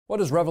What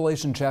does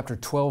Revelation chapter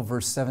 12,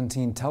 verse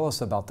 17 tell us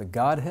about the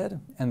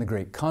Godhead and the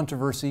great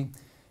controversy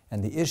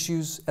and the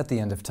issues at the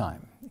end of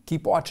time?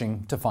 Keep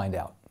watching to find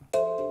out.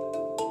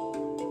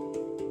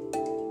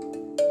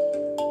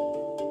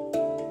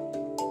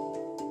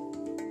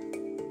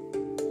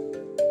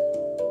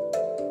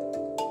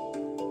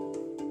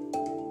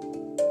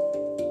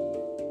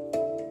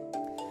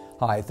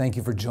 Hi, thank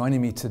you for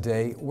joining me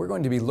today. We're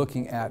going to be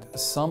looking at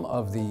some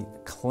of the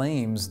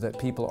claims that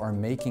people are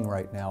making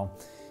right now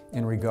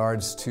in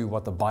regards to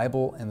what the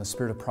Bible and the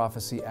Spirit of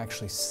prophecy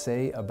actually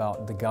say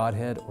about the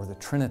Godhead or the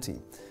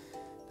Trinity.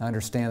 I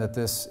understand that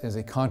this is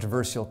a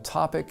controversial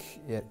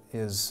topic. It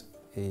is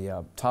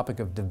a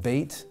topic of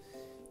debate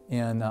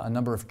in a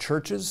number of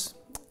churches,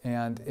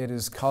 and it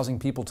is causing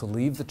people to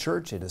leave the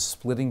church. It is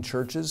splitting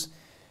churches,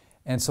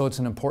 and so it's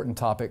an important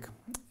topic,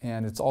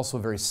 and it's also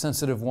a very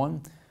sensitive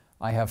one.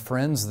 I have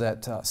friends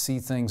that see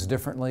things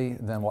differently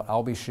than what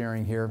I'll be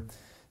sharing here.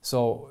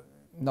 So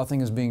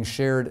nothing is being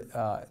shared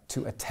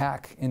to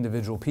attack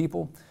individual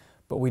people,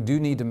 but we do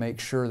need to make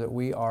sure that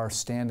we are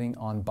standing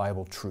on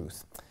Bible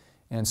truth.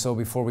 And so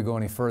before we go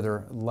any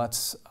further,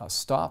 let's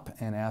stop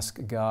and ask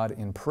God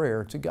in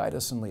prayer to guide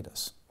us and lead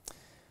us.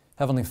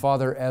 Heavenly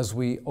Father, as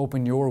we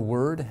open your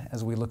word,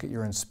 as we look at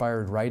your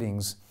inspired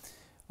writings,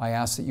 I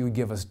ask that you would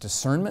give us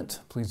discernment.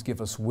 Please give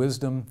us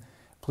wisdom.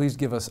 Please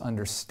give us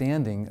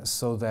understanding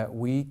so that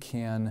we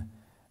can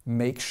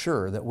make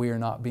sure that we are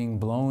not being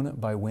blown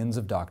by winds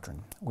of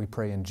doctrine. We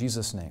pray in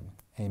Jesus' name,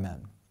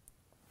 amen.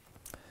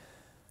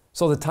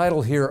 So the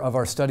title here of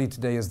our study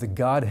today is The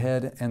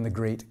Godhead and the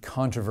Great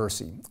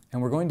Controversy.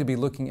 And we're going to be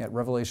looking at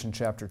Revelation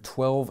chapter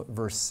 12,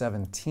 verse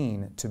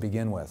 17 to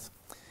begin with.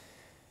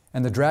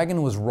 And the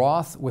dragon was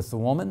wroth with the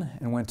woman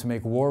and went to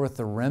make war with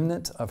the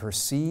remnant of her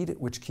seed,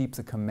 which keep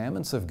the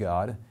commandments of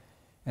God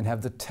and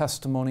have the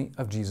testimony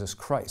of Jesus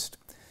Christ.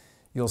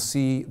 You'll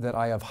see that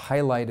I have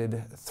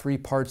highlighted three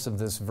parts of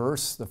this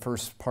verse. The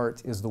first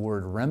part is the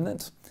word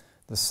remnant.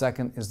 The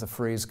second is the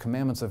phrase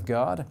commandments of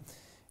God.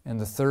 And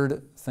the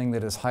third thing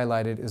that is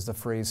highlighted is the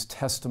phrase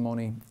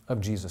testimony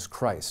of Jesus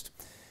Christ.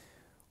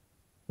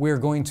 We're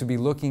going to be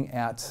looking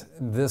at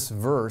this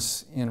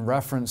verse in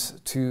reference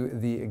to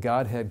the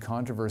Godhead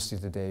controversy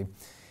today.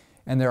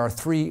 And there are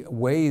three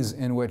ways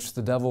in which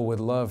the devil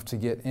would love to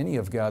get any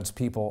of God's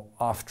people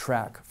off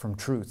track from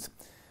truth.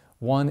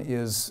 One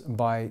is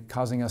by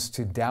causing us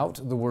to doubt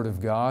the Word of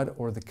God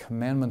or the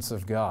commandments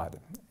of God.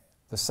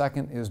 The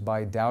second is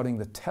by doubting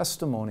the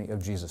testimony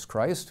of Jesus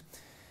Christ.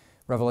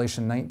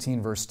 Revelation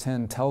 19 verse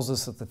 10 tells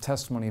us that the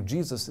testimony of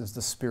Jesus is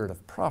the spirit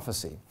of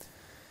prophecy.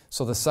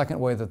 So the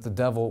second way that the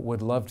devil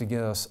would love to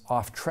get us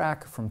off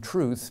track from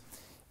truth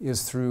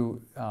is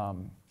through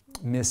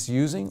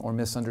misusing or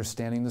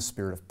misunderstanding the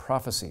spirit of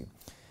prophecy.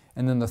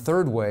 And then the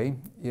third way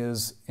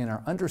is in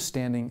our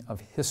understanding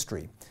of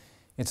history.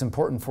 It's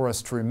important for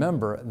us to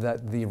remember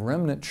that the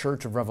remnant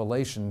church of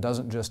Revelation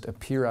doesn't just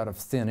appear out of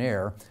thin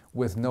air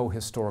with no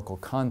historical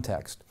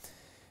context.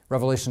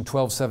 Revelation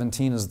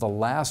 12:17 is the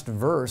last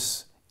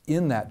verse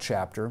in that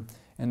chapter,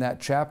 and that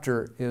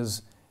chapter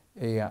is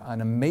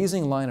an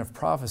amazing line of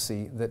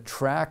prophecy that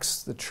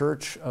tracks the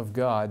church of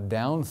God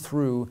down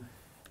through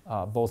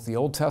both the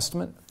Old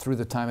Testament, through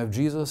the time of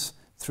Jesus,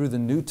 through the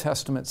New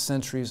Testament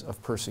centuries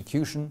of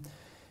persecution,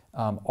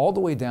 all the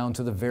way down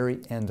to the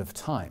very end of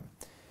time.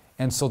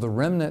 And so the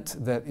remnant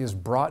that is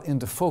brought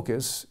into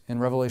focus in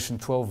Revelation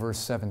 12, verse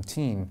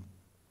 17,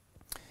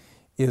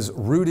 is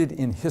rooted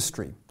in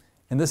history.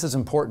 And this is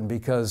important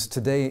because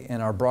today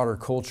in our broader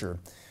culture,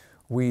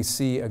 we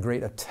see a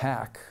great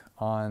attack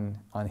on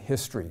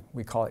history.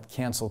 We call it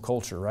cancel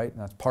culture, right? And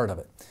that's part of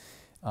it.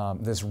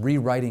 This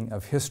rewriting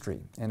of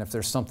history. And if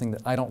there's something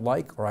that I don't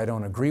like or I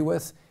don't agree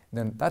with,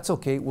 then that's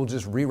okay. We'll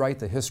just rewrite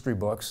the history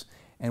books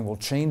and we'll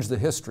change the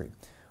history.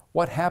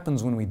 What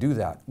happens when we do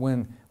that?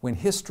 When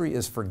history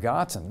is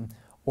forgotten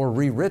or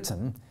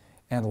rewritten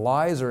and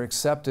lies are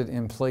accepted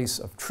in place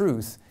of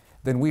truth,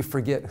 then we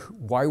forget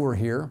why we're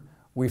here,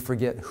 we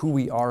forget who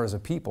we are as a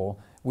people,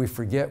 we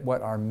forget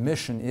what our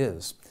mission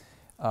is.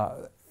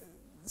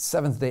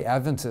 Seventh-day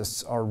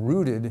Adventists are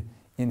rooted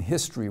in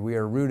history. We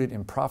are rooted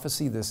in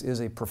prophecy. This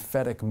is a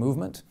prophetic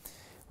movement.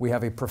 We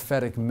have a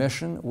prophetic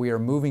mission. We are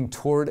moving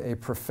toward a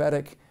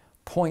prophetic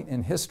point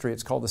in history.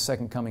 It's called the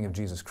second coming of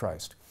Jesus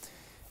Christ.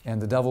 And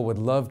the devil would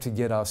love to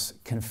get us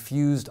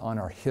confused on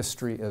our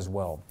history as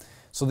well.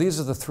 So these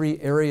are the three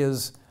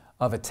areas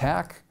of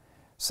attack.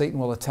 Satan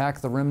will attack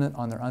the remnant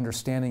on their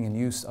understanding and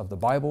use of the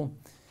Bible.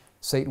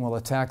 Satan will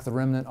attack the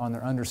remnant on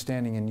their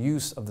understanding and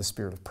use of the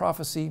spirit of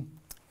prophecy.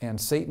 And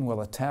Satan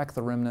will attack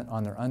the remnant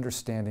on their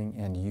understanding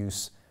and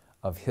use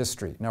of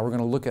history. Now we're going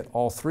to look at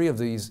all three of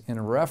these in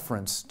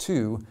reference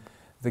to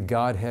the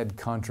Godhead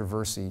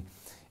controversy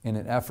in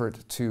an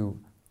effort to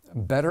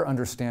better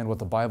understand what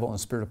the Bible and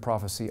spirit of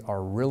prophecy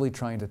are really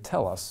trying to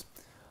tell us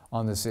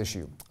on this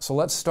issue. So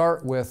let's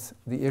start with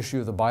the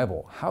issue of the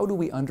Bible. How do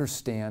we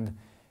understand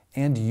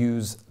and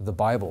use the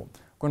Bible?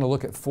 We're going to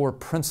look at four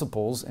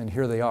principles, and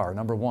here they are.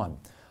 Number one,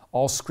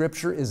 all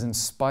Scripture is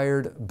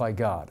inspired by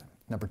God.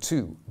 Number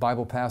 2,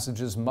 Bible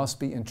passages must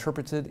be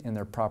interpreted in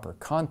their proper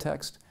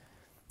context.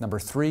 Number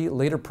 3,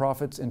 later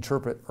prophets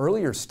interpret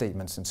earlier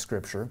statements in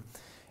Scripture.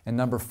 And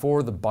number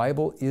 4, the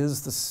Bible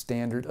is the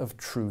standard of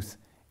truth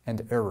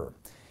and error.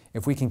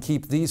 If we can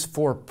keep these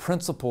 4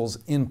 principles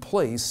in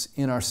place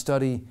in our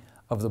study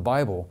of the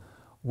Bible,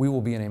 we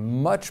will be in a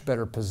much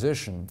better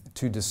position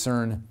to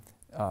discern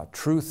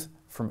truth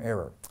from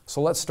error.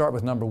 So let's start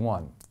with number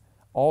 1.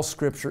 All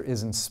Scripture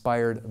is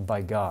inspired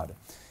by God.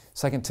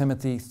 2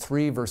 Timothy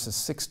 3 verses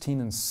 16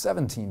 and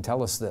 17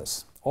 tell us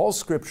this. All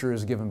Scripture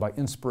is given by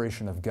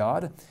inspiration of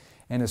God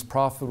and is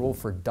profitable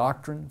for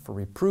doctrine, for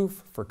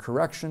reproof, for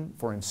correction,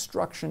 for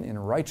instruction in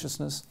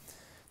righteousness,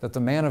 that the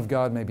man of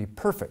God may be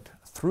perfect,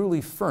 thoroughly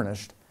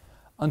furnished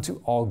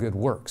unto all good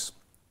works.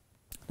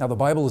 Now, the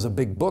Bible is a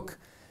big book.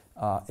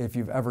 If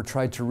you've ever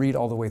tried to read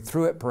all the way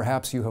through it,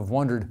 perhaps you have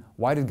wondered,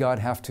 why did God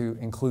have to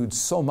include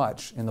so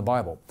much in the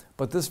Bible?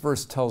 But this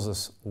verse tells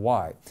us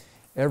why.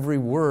 Every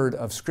word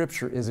of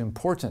Scripture is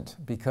important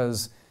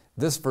because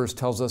this verse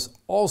tells us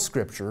all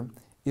Scripture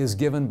is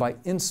given by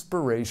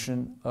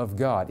inspiration of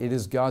God. It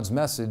is God's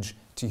message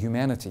to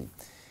humanity.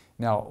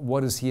 Now,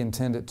 what does He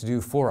intend it to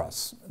do for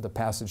us? The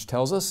passage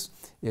tells us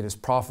it is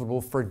profitable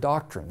for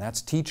doctrine.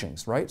 That's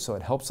teachings, right? So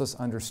it helps us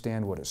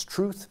understand what is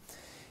truth.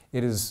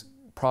 It is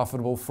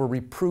profitable for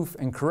reproof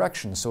and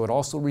correction. So it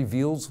also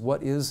reveals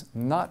what is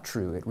not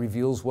true. It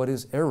reveals what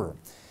is error.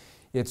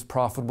 It's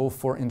profitable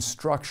for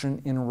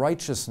instruction in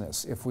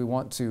righteousness. If we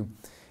want to,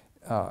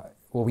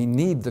 we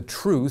need the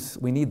truth,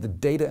 we need the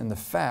data and the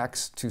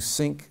facts to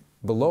sink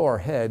below our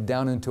head,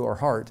 down into our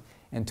heart,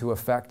 and to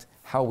affect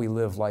how we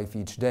live life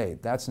each day.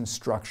 That's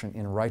instruction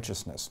in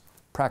righteousness,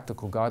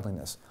 practical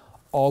godliness.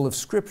 All of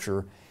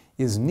Scripture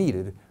is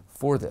needed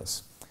for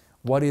this.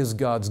 What is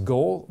God's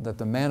goal? That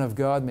the man of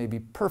God may be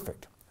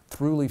perfect,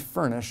 thoroughly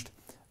furnished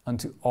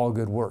unto all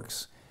good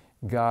works.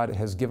 God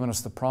has given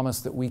us the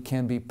promise that we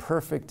can be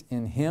perfect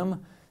in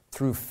Him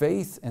through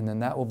faith, and then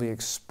that will be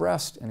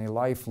expressed in a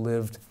life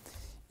lived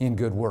in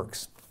good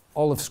works.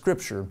 All of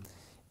Scripture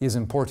is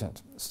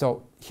important.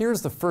 So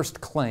here's the first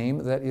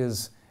claim that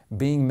is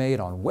being made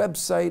on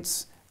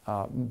websites,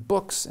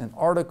 books and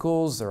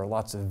articles. There are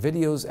lots of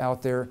videos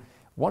out there.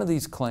 One of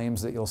these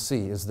claims that you'll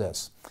see is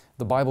this: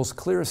 the Bible's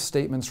clearest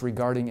statements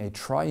regarding a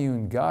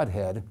triune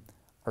Godhead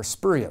are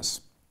spurious.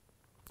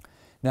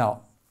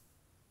 Now,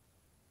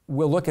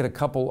 we'll look at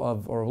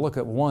look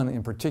at one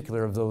in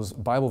particular of those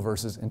Bible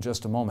verses in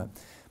just a moment.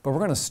 But we're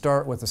going to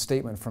start with a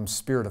statement from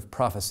Spirit of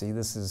Prophecy.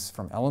 This is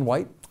from Ellen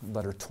White,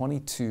 letter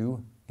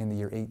 22 in the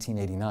year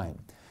 1889.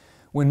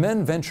 When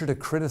men venture to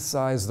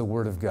criticize the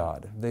Word of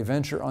God, they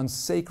venture on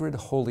sacred,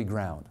 holy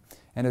ground,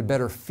 and had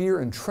better fear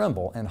and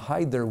tremble and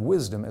hide their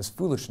wisdom as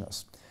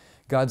foolishness.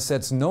 God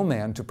sets no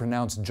man to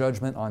pronounce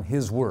judgment on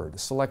His Word,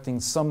 selecting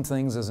some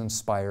things as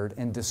inspired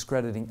and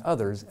discrediting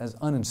others as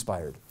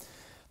uninspired.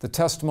 The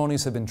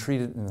testimonies have been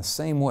treated in the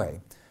same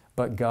way,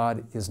 but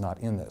God is not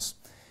in this.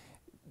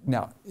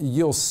 Now,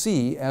 you'll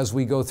see as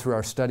we go through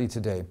our study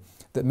today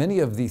that many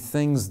of the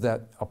things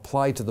that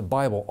apply to the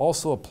Bible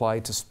also apply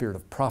to Spirit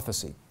of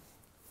Prophecy.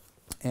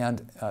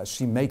 And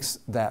she makes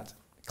that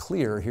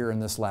clear here in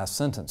this last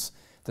sentence.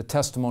 The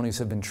testimonies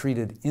have been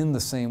treated in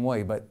the same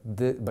way,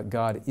 but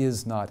God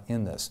is not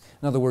in this.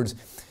 In other words,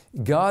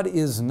 God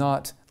is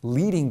not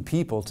leading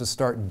people to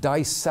start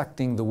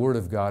dissecting the Word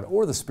of God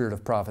or the Spirit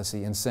of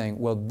Prophecy and saying,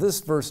 well,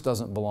 this verse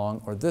doesn't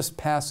belong, or this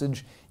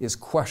passage is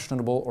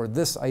questionable, or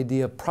this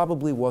idea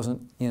probably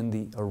wasn't in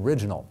the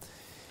original.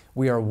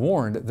 We are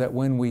warned that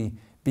when we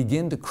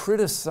begin to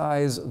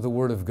criticize the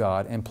Word of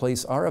God and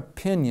place our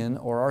opinion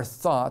or our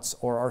thoughts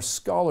or our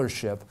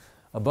scholarship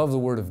above the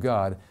Word of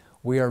God,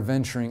 we are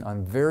venturing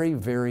on very,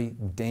 very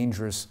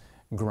dangerous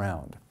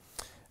ground.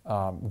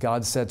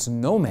 God sets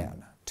no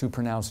man to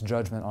pronounce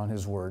judgment on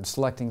His Word,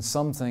 selecting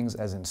some things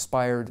as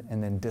inspired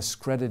and then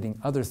discrediting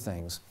other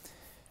things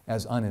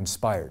as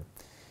uninspired.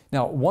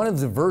 Now, one of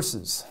the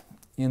verses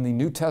in the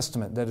New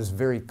Testament that is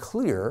very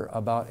clear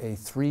about a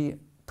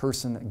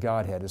three-person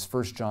Godhead is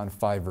 1 John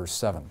 5, verse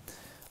 7.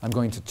 I'm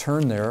going to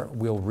turn there,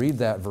 we'll read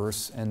that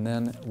verse, and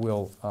then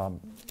we'll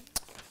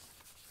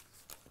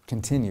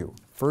continue.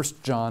 1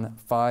 John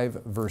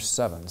 5, verse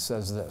 7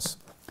 says this: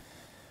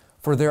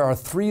 For there are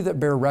three that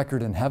bear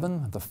record in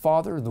heaven, the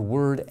Father, the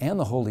Word, and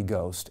the Holy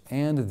Ghost,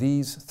 and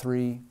these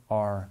three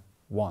are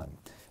one.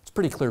 It's a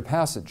pretty clear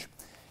passage.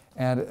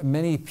 And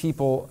many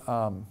people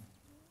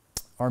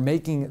are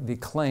making the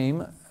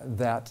claim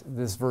that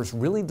this verse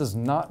really does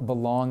not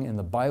belong in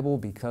the Bible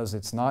because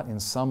it's not in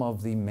some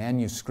of the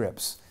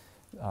manuscripts,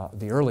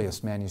 the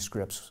earliest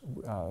manuscripts,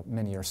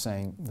 many are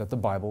saying, that the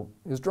Bible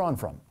is drawn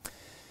from.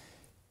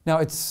 Now,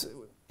 it's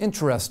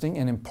interesting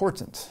and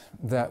important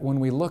that when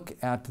we look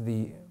at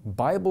the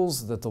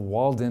Bibles that the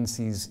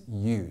Waldenses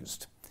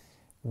used,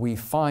 we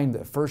find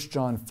that 1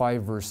 John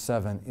 5, verse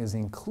 7 is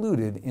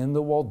included in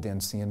the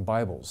Waldensian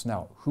Bibles.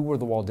 Now, who were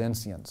the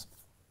Waldensians?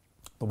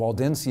 The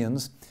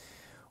Waldensians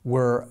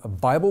were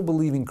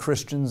Bible-believing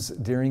Christians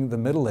during the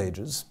Middle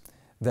Ages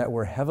that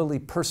were heavily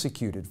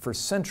persecuted for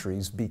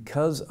centuries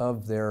because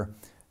of their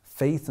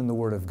faith in the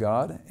Word of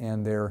God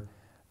and their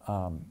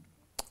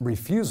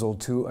refusal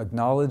to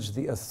acknowledge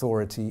the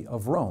authority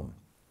of Rome.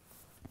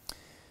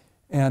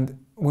 And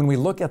when we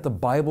look at the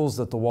Bibles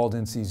that the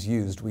Waldenses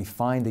used, we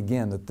find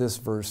again that this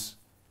verse,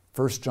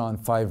 1 John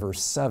 5,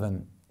 verse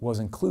 7, was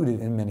included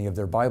in many of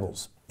their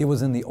Bibles. It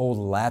was in the Old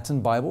Latin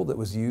Bible that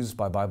was used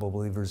by Bible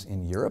believers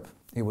in Europe.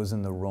 It was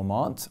in the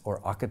Romant or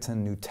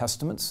Occitan New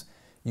Testaments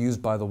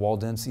used by the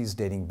Waldenses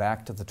dating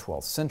back to the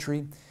 12th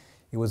century.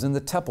 It was in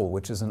the Teppel,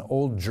 which is an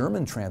old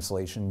German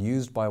translation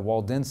used by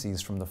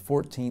Waldenses from the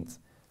 14th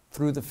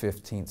through the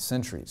 15th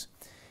centuries.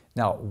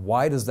 Now,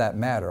 why does that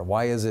matter?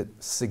 Why is it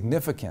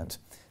significant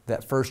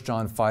that 1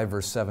 John 5,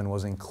 verse 7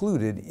 was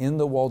included in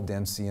the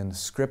Waldensian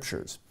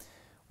scriptures?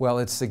 Well,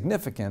 it's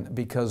significant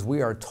because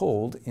we are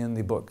told in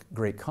the book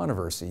Great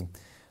Controversy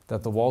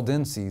that the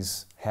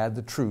Waldenses had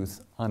the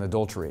truth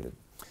unadulterated.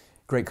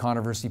 Great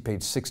Controversy,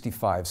 page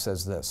 65,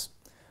 says this: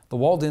 "The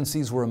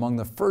Waldenses were among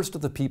the first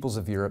of the peoples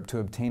of Europe to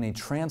obtain a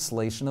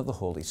translation of the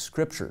Holy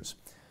Scriptures.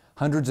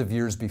 Hundreds of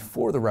years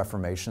before the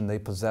Reformation, they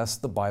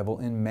possessed the Bible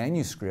in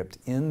manuscript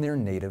in their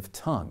native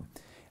tongue.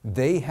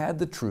 They had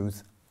the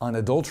truth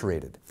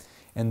unadulterated,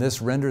 and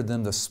this rendered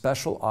them the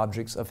special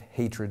objects of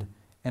hatred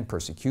and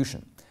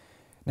persecution."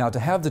 Now, to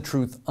have the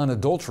truth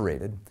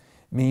unadulterated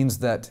means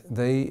that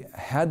they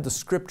had the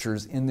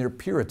Scriptures in their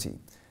purity,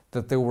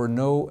 that there were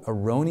no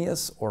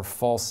erroneous or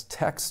false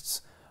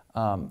texts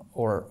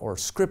or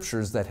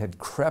Scriptures that had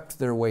crept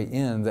their way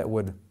in that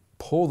would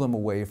pull them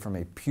away from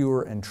a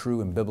pure and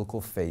true and biblical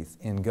faith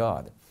in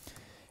God.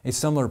 A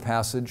similar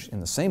passage in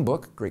the same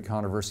book, Great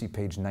Controversy,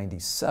 page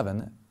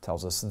 97,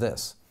 tells us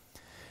this: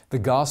 "The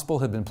gospel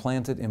had been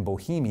planted in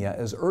Bohemia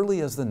as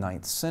early as the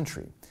 9th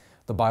century.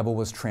 The Bible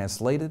was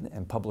translated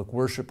and public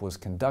worship was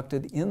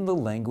conducted in the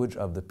language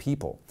of the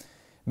people.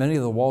 Many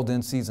of the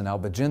Waldenses and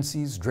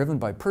Albigenses, driven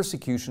by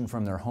persecution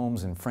from their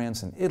homes in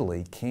France and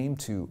Italy, came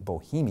to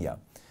Bohemia.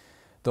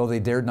 Though they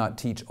dared not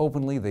teach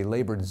openly, they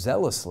labored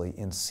zealously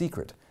in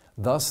secret.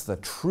 Thus, the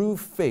true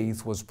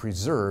faith was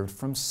preserved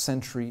from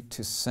century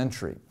to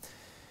century."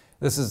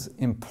 This is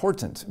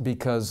important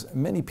because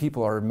many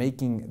people are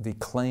making the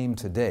claim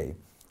today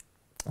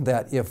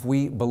that if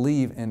we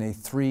believe in a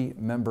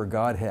three-member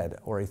Godhead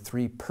or a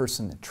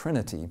three-person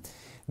Trinity,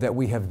 that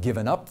we have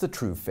given up the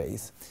true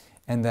faith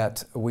and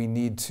that we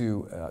need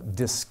to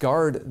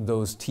discard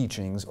those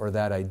teachings or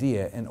that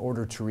idea in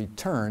order to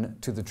return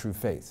to the true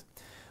faith.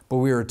 But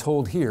we are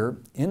told here,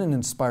 in an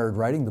inspired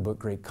writing, the book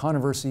Great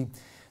Controversy,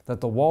 that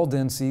the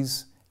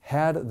Waldenses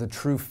had the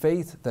true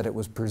faith, that it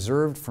was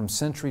preserved from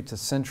century to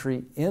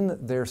century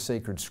in their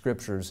sacred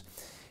scriptures,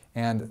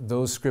 and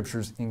those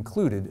scriptures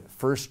included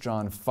 1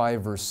 John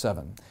 5, verse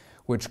 7,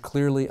 which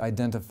clearly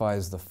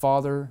identifies the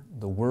Father,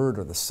 the Word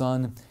or the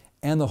Son,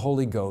 and the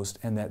Holy Ghost,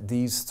 and that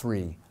these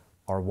three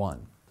are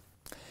one.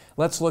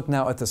 Let's look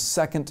now at the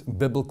second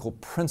biblical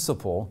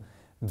principle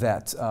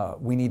that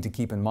we need to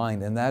keep in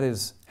mind, and that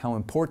is how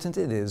important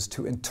it is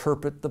to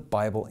interpret the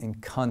Bible in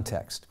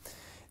context.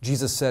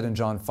 Jesus said in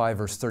John 5,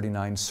 verse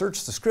 39,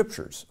 "Search the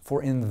Scriptures,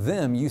 for in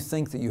them you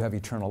think that you have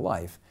eternal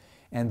life,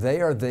 and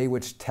they are they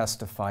which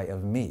testify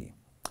of me."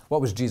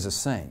 What was Jesus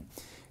saying?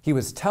 He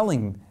was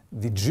telling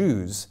the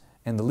Jews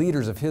and the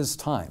leaders of his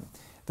time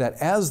that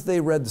as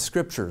they read the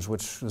Scriptures,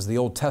 which was the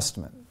Old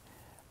Testament,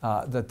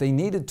 that they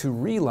needed to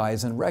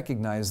realize and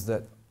recognize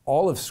that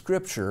all of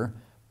Scripture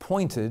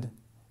pointed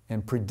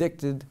and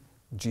predicted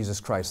Jesus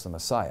Christ the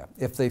Messiah.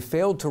 If they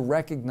failed to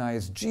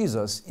recognize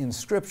Jesus in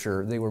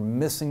Scripture, they were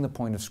missing the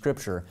point of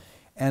Scripture,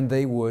 and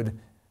they would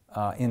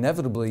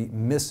inevitably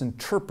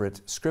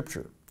misinterpret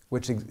Scripture,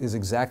 which is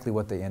exactly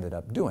what they ended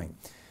up doing.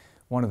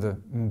 One of the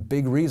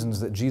big reasons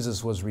that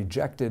Jesus was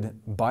rejected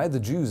by the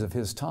Jews of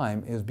his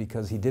time is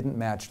because he didn't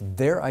match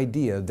their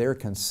idea, their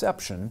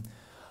conception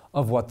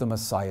of what the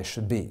Messiah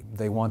should be.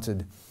 They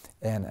wanted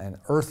an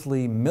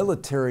earthly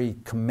military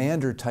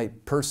commander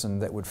type person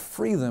that would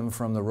free them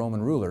from the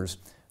Roman rulers.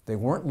 They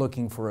weren't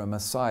looking for a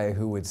Messiah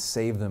who would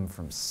save them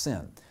from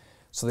sin.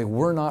 So they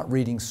were not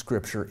reading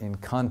Scripture in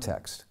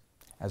context.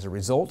 As a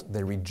result,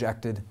 they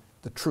rejected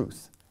the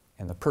truth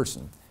and the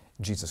person,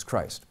 Jesus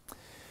Christ.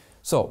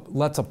 So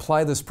let's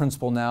apply this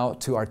principle now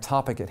to our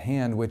topic at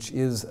hand, which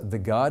is the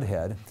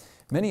Godhead.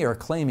 Many are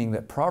claiming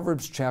that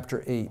Proverbs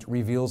chapter 8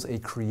 reveals a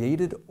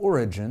created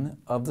origin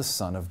of the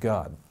Son of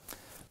God.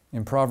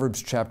 In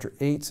Proverbs chapter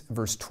 8,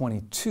 verse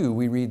 22,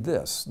 we read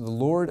this: "The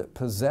Lord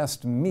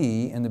possessed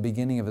me in the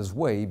beginning of His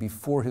way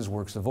before His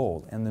works of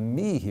old." And the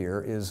me here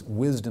is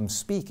wisdom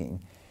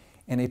speaking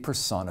in a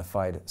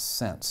personified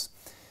sense.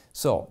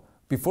 So,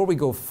 before we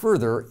go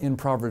further in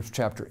Proverbs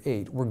chapter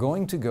 8, we're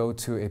going to go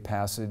to a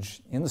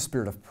passage in the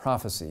spirit of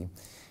prophecy.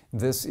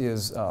 This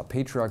is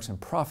Patriarchs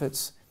and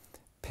Prophets,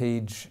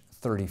 page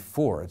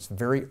 34. It's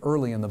very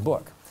early in the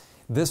book.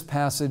 This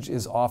passage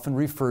is often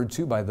referred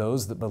to by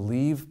those that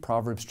believe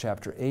Proverbs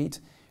chapter 8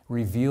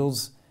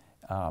 reveals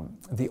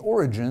the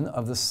origin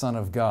of the Son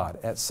of God.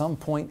 At some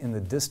point in the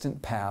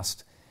distant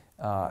past,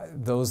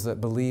 those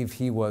that believe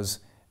He was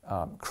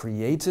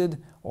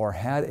created or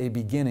had a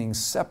beginning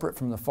separate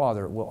from the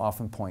Father will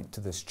often point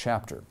to this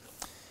chapter.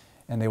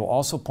 And they will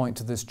also point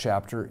to this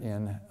chapter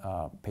in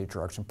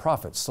Patriarchs and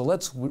Prophets. So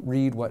let's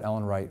read what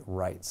Ellen White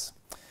writes.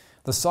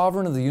 The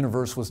sovereign of the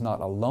universe was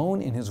not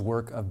alone in his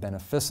work of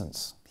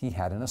beneficence. He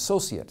had an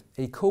associate,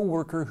 a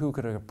co-worker who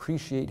could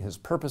appreciate his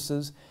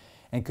purposes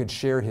and could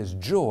share his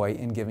joy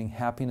in giving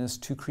happiness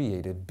to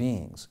created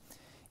beings.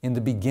 In the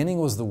beginning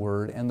was the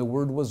Word, and the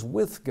Word was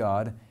with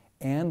God,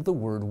 and the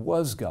Word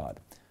was God.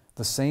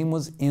 The same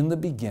was in the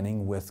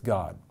beginning with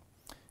God.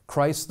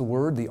 Christ, the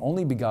Word, the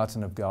only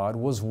begotten of God,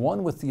 was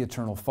one with the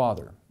eternal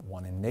Father,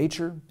 one in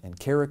nature, in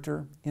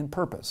character, in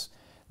purpose,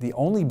 the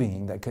only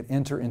being that could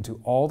enter into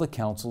all the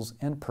counsels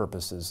and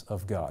purposes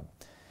of God.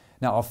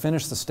 Now, I'll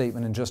finish the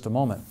statement in just a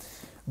moment,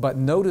 but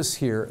notice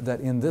here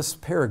that in this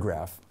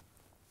paragraph,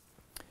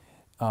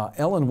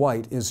 Ellen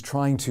White is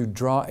trying to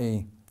draw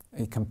a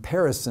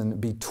comparison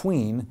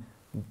between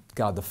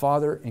God the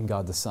Father and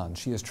God the Son.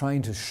 She is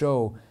trying to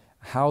show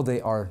how they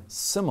are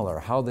similar,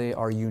 how they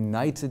are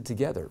united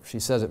together.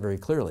 She says it very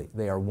clearly.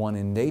 They are one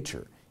in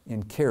nature,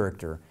 in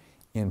character,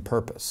 in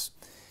purpose.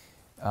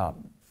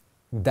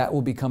 That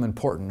will become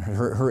important.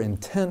 Her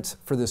intent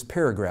for this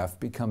paragraph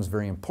becomes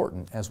very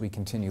important as we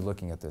continue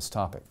looking at this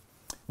topic.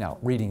 Now,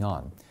 reading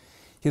on.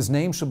 His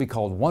name shall be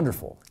called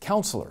Wonderful,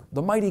 Counselor,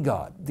 the Mighty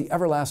God, the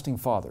Everlasting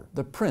Father,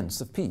 the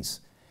Prince of Peace.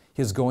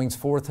 His goings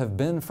forth have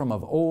been from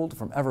of old,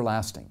 from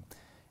everlasting.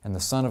 And the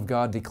Son of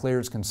God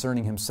declares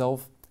concerning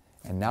himself,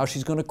 and now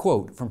she's going to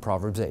quote from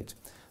Proverbs 8,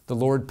 The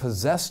Lord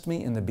possessed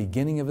me in the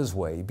beginning of his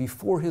way,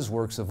 before his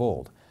works of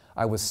old.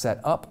 I was set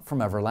up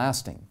from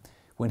everlasting.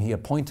 When he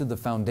appointed the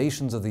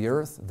foundations of the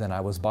earth, then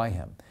I was by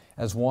him,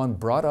 as one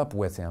brought up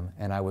with him,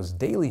 and I was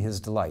daily his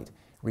delight,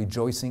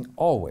 rejoicing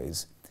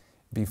always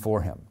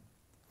before him.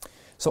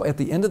 So at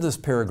the end of this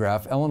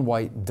paragraph, Ellen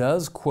White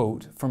does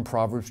quote from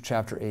Proverbs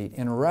chapter 8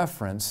 in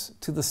reference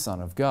to the Son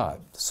of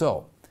God.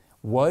 So,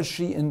 was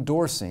she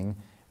endorsing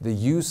the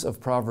use of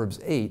Proverbs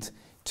 8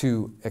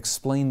 to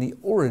explain the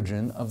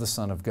origin of the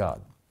Son of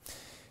God?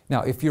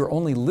 Now, if you're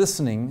only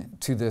listening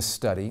to this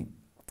study,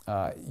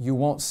 you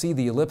won't see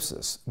the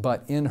ellipsis,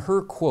 but in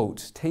her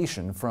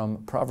quotation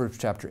from Proverbs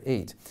chapter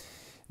 8,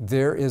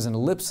 there is an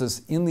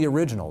ellipsis in the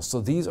original. So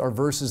these are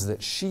verses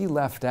that she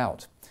left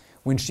out.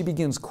 When she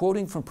begins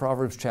quoting from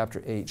Proverbs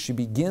chapter 8, she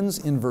begins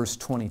in verse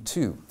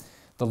 22.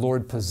 The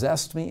Lord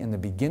possessed me in the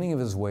beginning of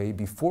his way,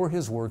 before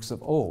his works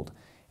of old.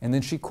 And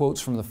then she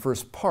quotes from the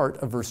first part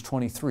of verse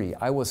 23,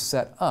 I was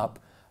set up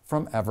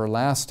from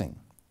everlasting.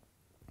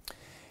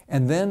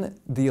 And then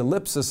the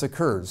ellipsis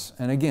occurs.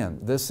 And again,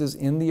 this is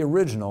in the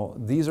original.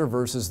 These are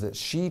verses that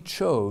she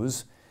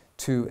chose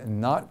to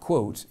not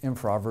quote in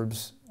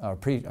Proverbs,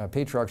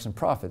 Patriarchs and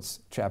Prophets,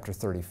 chapter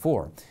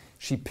 34.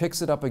 She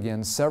picks it up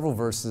again several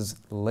verses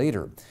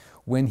later.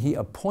 When he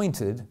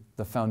appointed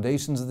the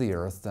foundations of the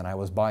earth, then I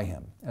was by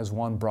him, as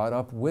one brought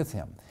up with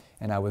him.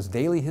 And I was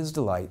daily his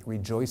delight,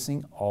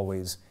 rejoicing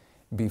always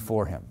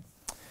before him.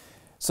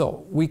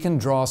 So we can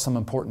draw some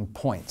important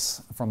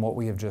points from what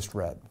we have just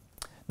read.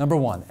 Number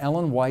one,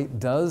 Ellen White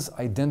does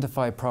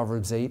identify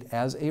Proverbs 8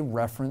 as a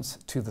reference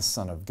to the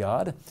Son of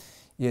God.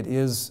 It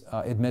is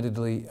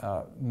admittedly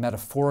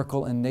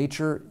metaphorical in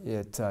nature.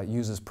 It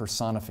uses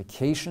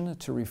personification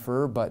to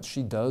refer, but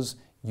she does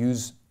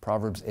use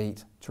Proverbs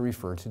 8 to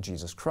refer to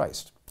Jesus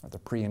Christ, or the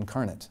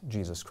pre-incarnate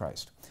Jesus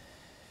Christ.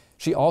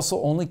 She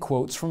also only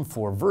quotes from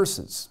 4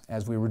 verses,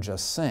 as we were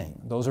just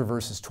saying. Those are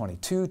verses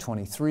 22,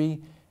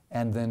 23,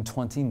 and then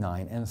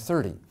 29 and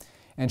 30.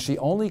 And she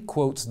only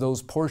quotes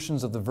those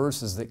portions of the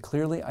verses that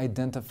clearly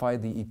identify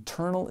the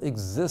eternal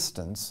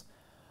existence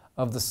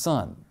of the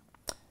Son.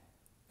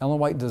 Ellen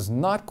White does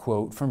not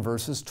quote from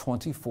verses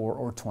 24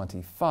 or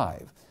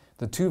 25,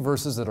 the 2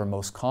 verses that are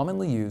most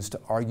commonly used to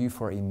argue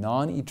for a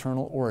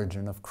non-eternal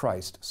origin of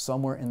Christ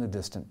somewhere in the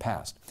distant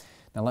past.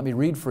 Now let me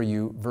read for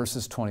you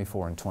verses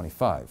 24 and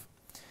 25.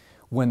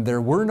 When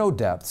there were no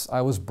depths,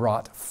 I was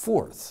brought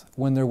forth,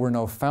 when there were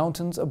no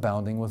fountains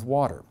abounding with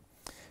water.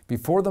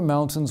 Before the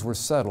mountains were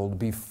settled,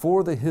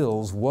 before the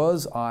hills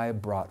was I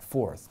brought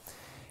forth.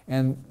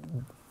 And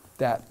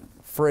that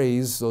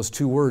phrase, those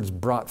 2 words,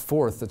 brought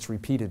forth, that's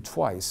repeated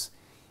twice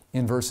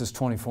in verses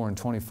 24 and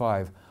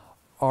 25,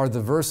 are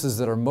the verses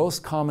that are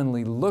most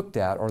commonly looked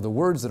at, or the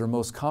words that are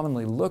most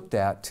commonly looked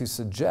at to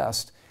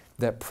suggest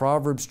that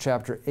Proverbs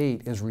chapter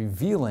 8 is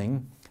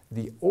revealing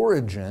the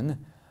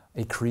origin,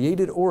 a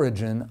created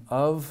origin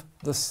of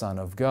the Son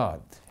of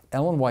God.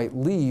 Ellen White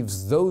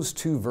leaves those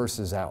 2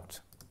 verses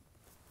out.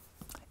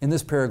 In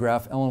this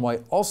paragraph, Ellen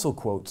White also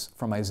quotes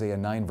from Isaiah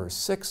 9 verse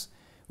 6,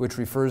 which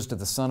refers to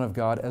the Son of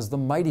God as the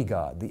Mighty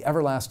God, the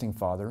Everlasting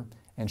Father,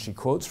 and she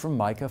quotes from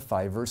Micah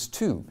 5 verse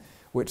 2,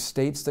 which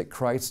states that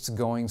Christ's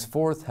goings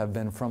forth have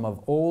been from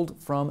of old,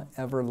 from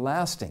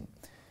everlasting.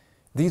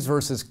 These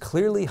verses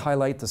clearly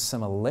highlight the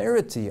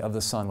similarity of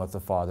the Son with the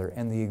Father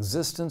and the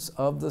existence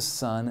of the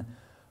Son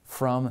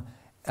from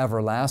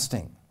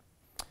everlasting.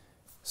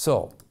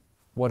 So,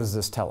 what does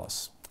this tell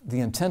us? The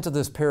intent of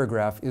this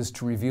paragraph is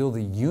to reveal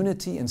the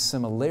unity and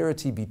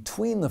similarity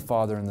between the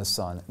Father and the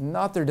Son,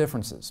 not their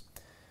differences.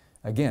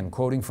 Again,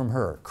 quoting from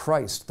her,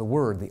 Christ, the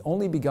Word, the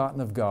only begotten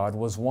of God,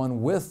 was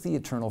one with the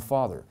eternal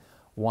Father,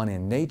 one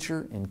in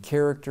nature, in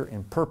character,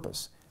 in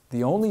purpose,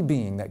 the only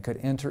being that could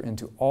enter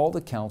into all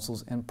the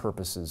counsels and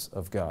purposes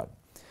of God.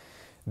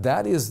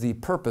 That is the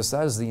purpose,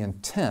 that is the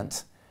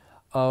intent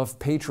of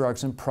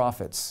patriarchs and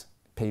prophets.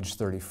 Page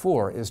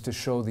 34 is to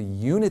show the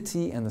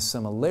unity and the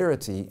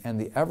similarity and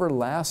the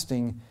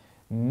everlasting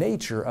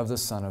nature of the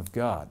Son of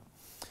God.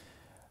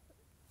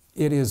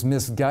 It is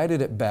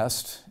misguided at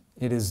best,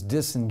 it is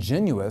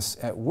disingenuous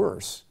at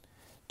worst,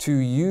 to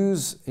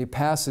use a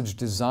passage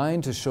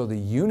designed to show the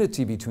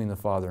unity between the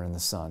Father and the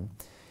Son,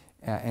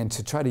 and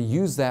to try to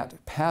use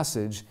that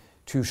passage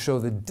to show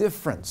the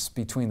difference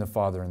between the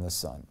Father and the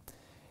Son.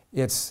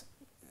 It's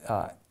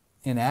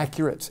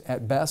inaccurate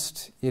at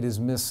best, it is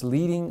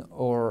misleading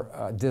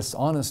or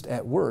dishonest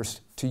at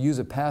worst to use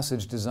a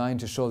passage designed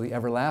to show the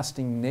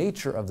everlasting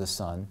nature of the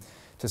Son,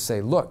 to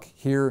say, look,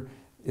 here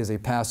is a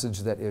passage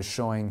that is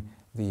showing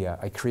the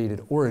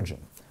created origin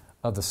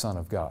of the Son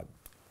of God.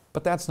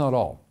 But that's not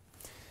all.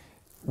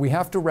 We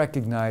have to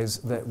recognize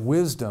that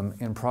wisdom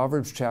in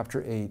Proverbs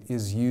chapter 8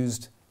 is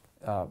used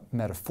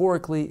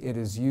metaphorically, it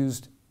is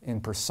used in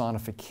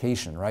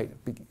personification, right?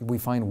 We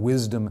find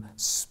wisdom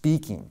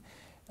speaking.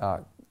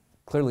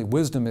 Clearly,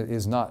 wisdom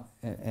is not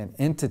an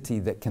entity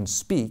that can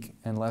speak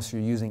unless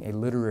you're using a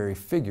literary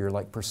figure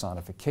like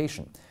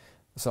personification.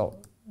 So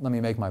let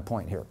me make my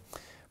point here.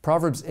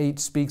 Proverbs 8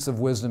 speaks of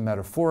wisdom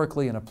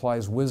metaphorically and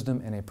applies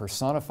wisdom in a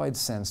personified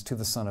sense to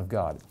the Son of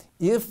God.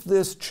 If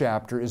this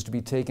chapter is to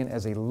be taken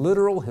as a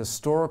literal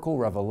historical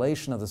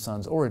revelation of the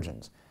Son's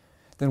origins,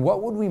 then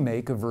what would we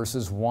make of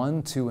verses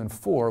 1, 2, and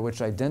 4,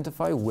 which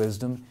identify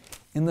wisdom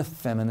in the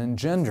feminine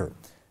gender?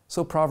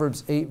 So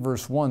Proverbs 8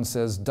 verse 1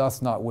 says,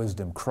 "Doth not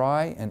wisdom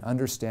cry, and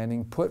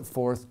understanding put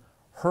forth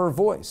her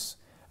voice?"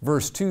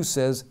 Verse 2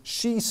 says,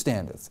 "She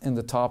standeth in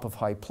the top of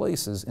high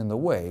places in the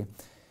way,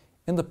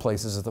 in the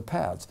places of the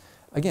paths."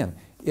 Again,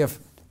 if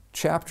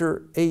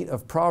chapter 8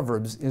 of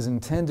Proverbs is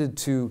intended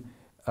to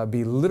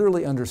be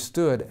literally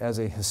understood as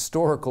a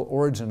historical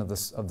origin of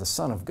the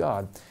Son of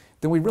God,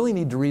 then we really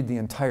need to read the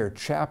entire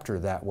chapter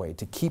that way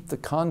to keep the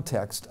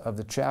context of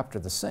the chapter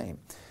the same.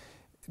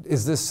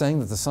 Is this saying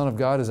that the Son of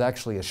God is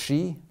actually a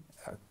she?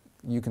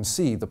 You can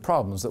see the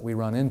problems that we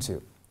run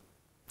into.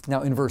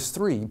 Now in verse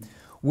 3,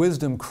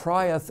 wisdom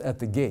crieth at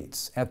the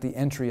gates, at the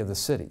entry of the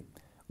city.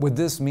 Would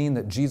this mean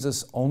that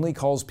Jesus only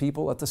calls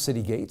people at the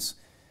city gates?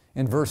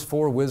 In verse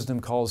 4,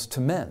 wisdom calls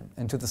to men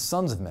and to the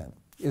sons of men.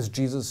 Is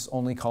Jesus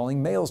only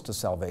calling males to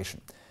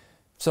salvation?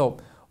 So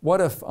what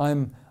if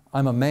I'm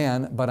a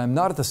man, but I'm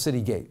not at the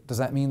city gate? Does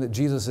that mean that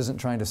Jesus isn't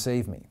trying to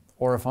save me?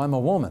 Or if I'm a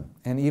woman,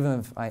 and even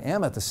if I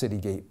am at the city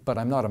gate, but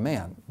I'm not a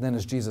man, then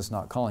is Jesus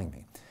not calling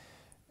me?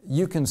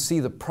 You can see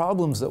the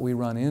problems that we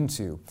run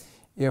into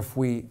if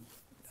we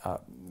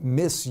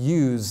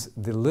misuse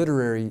the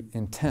literary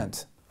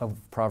intent of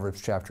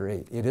Proverbs chapter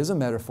 8. It is a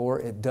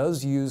metaphor. It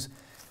does use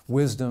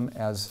wisdom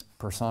as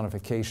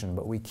personification,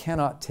 but we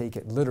cannot take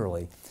it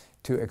literally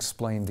to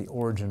explain the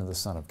origin of the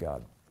Son of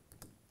God.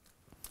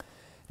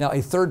 Now,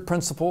 a third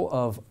principle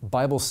of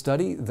Bible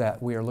study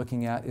that we are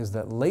looking at is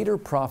that later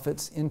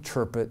prophets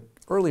interpret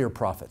earlier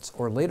prophets,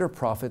 or later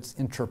prophets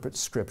interpret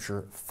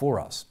Scripture for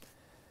us.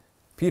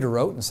 Peter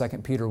wrote in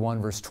 2 Peter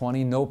 1 verse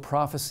 20, "No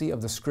prophecy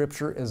of the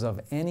Scripture is of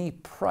any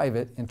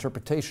private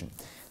interpretation."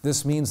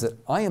 This means that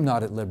I am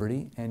not at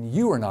liberty, and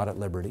you are not at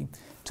liberty,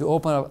 to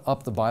open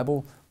up the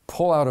Bible,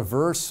 pull out a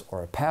verse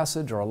or a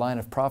passage or a line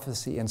of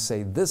prophecy and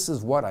say, "This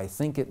is what I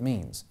think it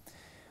means."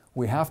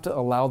 We have to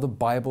allow the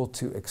Bible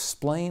to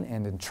explain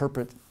and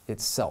interpret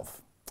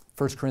itself.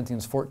 1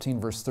 Corinthians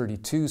 14 verse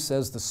 32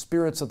 says, "The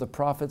spirits of the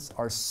prophets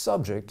are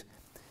subject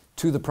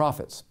to the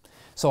prophets."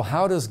 So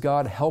how does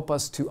God help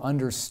us to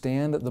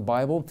understand the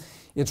Bible?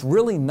 It's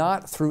really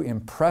not through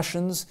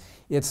impressions.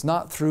 It's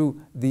not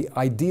through the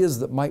ideas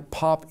that might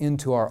pop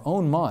into our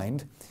own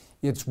mind.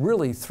 It's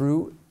really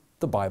through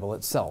the Bible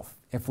itself.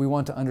 If we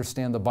want to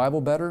understand the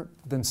Bible better,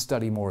 then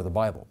study more of the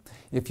Bible.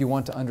 If you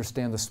want to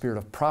understand the spirit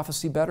of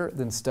prophecy better,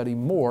 then study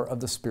more of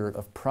the spirit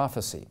of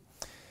prophecy.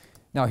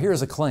 Now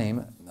here's a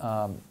claim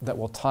that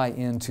will tie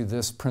into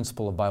this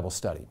principle of Bible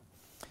study.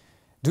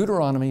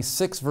 Deuteronomy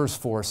 6 verse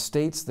 4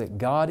 states that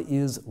God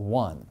is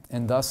one,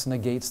 and thus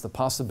negates the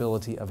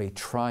possibility of a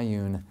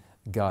triune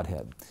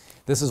Godhead.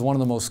 This is one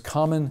of the most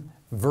common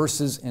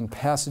verses and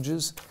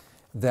passages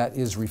that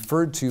is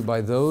referred to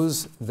by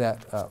those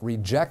that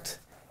reject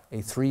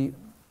a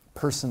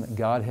three-person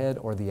Godhead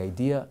or the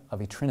idea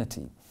of a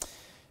Trinity.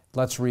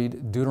 Let's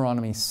read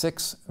Deuteronomy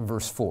 6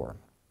 verse 4.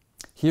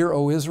 "Hear,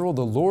 O Israel,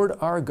 the Lord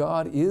our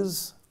God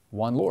is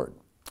one Lord."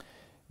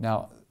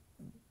 Now,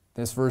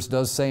 this verse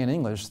does say in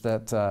English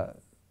that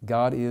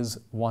God is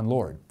one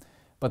Lord.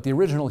 But the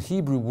original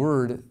Hebrew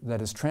word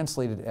that is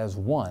translated as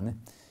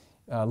one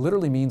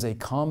literally means a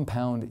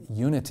compound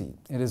unity.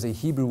 It is a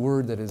Hebrew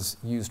word that is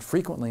used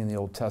frequently in the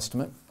Old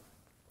Testament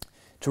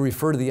to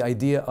refer to the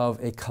idea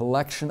of a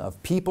collection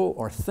of people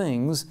or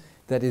things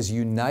that is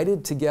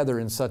united together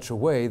in such a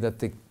way that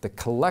the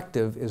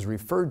collective is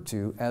referred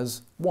to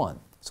as one.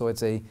 So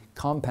it's a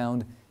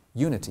compound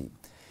unity.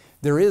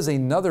 There is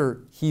another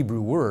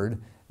Hebrew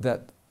word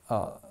that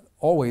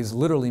always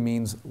literally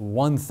means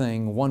one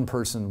thing, one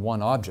person,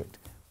 one object.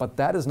 But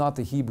that is not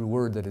the Hebrew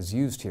word that is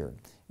used here.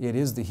 It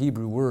is the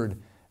Hebrew word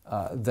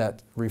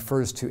that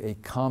refers to a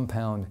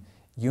compound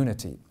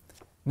unity.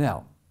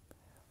 Now,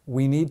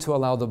 we need to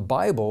allow the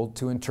Bible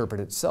to interpret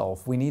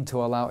itself. We need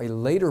to allow a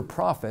later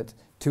prophet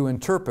to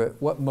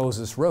interpret what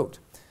Moses wrote.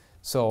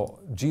 So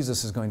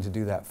Jesus is going to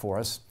do that for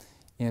us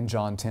in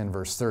John 10,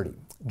 verse 30.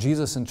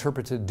 Jesus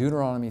interpreted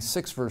Deuteronomy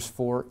 6, verse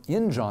 4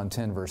 in John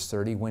 10, verse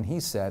 30 when he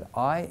said,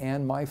 I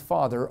and my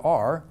Father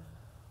are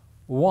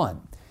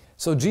one.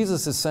 So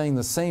Jesus is saying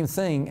the same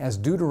thing as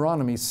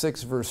Deuteronomy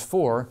 6, verse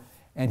 4,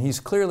 and he's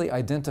clearly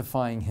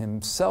identifying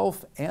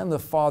himself and the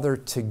Father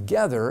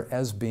together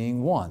as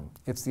being one.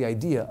 It's the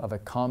idea of a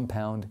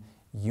compound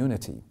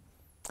unity.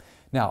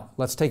 Now,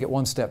 let's take it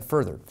one step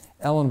further.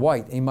 Ellen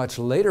White, a much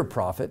later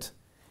prophet,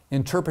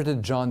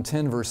 interpreted John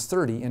 10, verse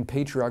 30 in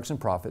Patriarchs and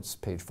Prophets,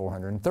 page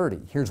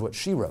 430. Here's what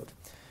she wrote.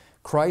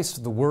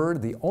 Christ, the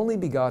Word, the only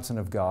begotten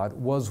of God,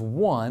 was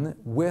one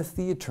with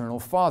the eternal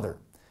Father,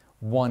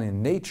 one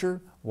in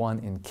nature, one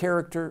in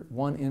character,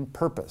 one in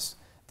purpose,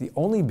 the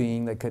only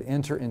being that could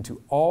enter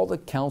into all the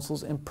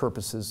counsels and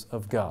purposes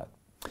of God.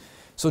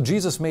 So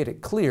Jesus made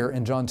it clear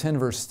in John 10,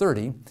 verse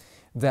 30,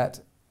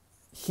 that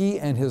He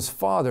and His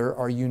Father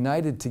are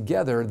united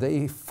together.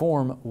 They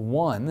form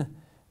one.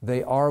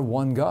 They are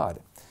one God.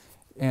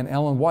 And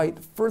Ellen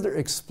White further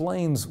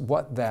explains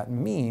what that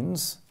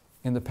means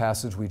in the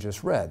passage we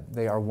just read.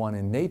 They are one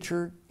in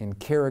nature, in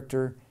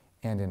character,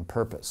 and in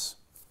purpose.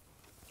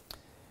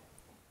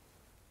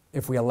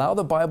 If we allow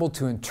the Bible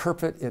to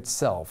interpret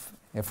itself,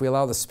 if we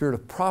allow the spirit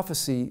of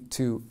prophecy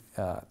to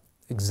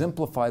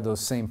exemplify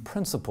those same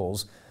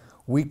principles,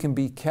 we can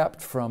be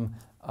kept from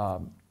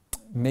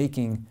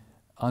making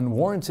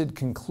unwarranted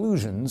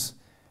conclusions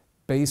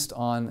based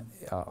on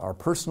our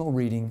personal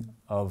reading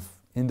of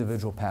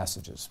individual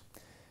passages.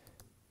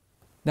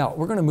 Now,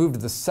 we're going to move to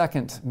the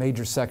second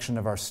major section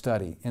of our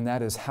study, and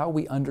that is how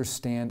we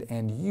understand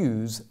and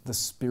use the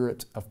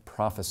spirit of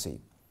prophecy.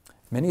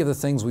 Many of the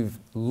things we've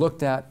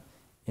looked at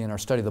in our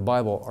study of the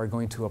Bible are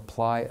going to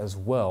apply as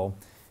well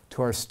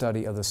to our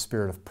study of the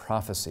spirit of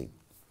prophecy.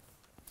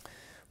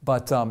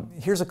 But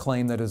here's a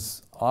claim that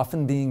is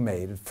often being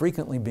made,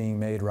 frequently being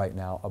made right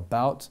now,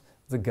 about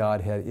the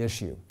Godhead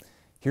issue.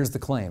 Here's the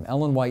claim.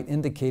 Ellen White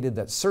indicated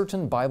that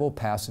certain Bible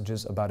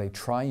passages about a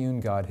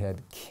triune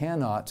Godhead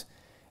cannot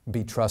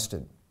be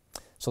trusted.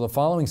 So the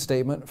following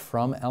statement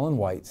from Ellen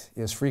White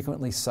is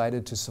frequently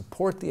cited to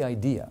support the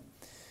idea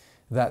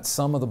that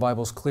some of the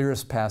Bible's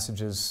clearest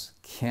passages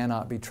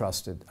cannot be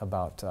trusted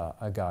about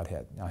a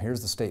Godhead. Now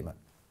here's the statement.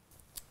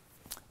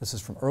 This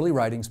is from Early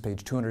Writings,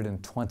 page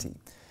 220.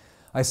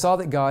 I saw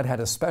that God had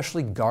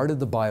especially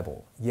guarded the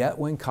Bible, yet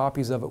when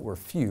copies of it were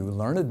few,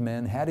 learned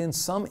men had in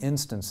some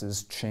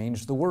instances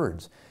changed the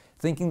words,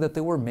 thinking that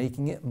they were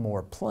making it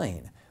more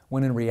plain,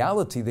 when in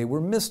reality they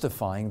were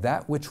mystifying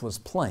that which was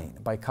plain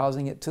by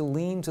causing it to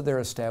lean to their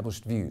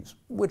established views,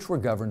 which were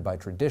governed by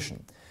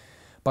tradition.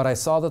 But I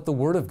saw that the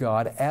Word of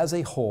God as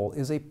a whole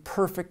is a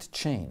perfect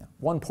chain,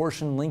 one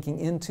portion linking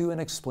into and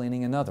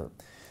explaining another.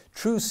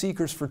 True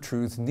seekers for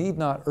truth need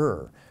not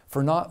err,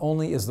 for not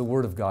only is the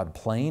Word of God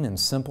plain and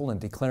simple in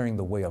declaring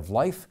the way of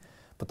life,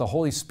 but the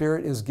Holy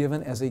Spirit is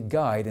given as a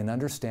guide in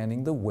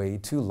understanding the way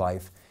to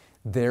life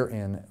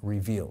therein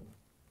revealed.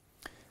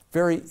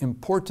 Very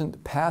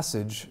important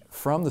passage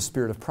from the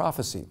spirit of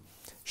prophecy.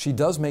 She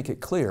does make it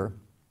clear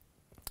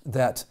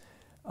that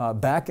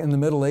back in the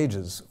Middle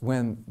Ages,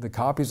 when the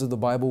copies of the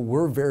Bible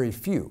were very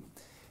few,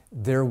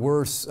 there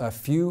were a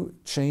few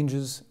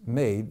changes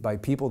made by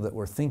people that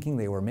were thinking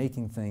they were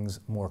making things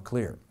more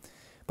clear.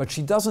 But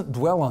she doesn't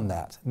dwell on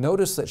that.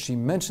 Notice that she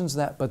mentions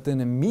that, but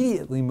then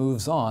immediately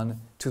moves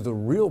on to the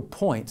real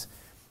point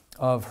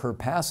of her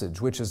passage,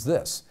 which is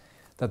this,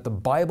 that the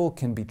Bible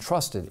can be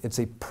trusted. It's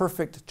a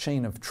perfect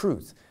chain of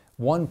truth.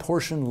 One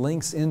portion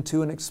links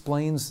into and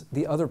explains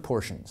the other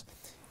portions.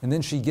 And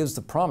then she gives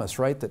the promise,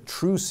 right, that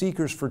true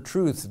seekers for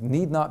truth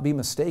need not be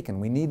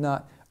mistaken. We need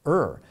not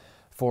err.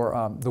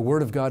 For the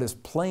Word of God is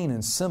plain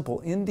and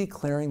simple in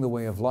declaring the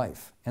way of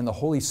life. And the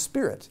Holy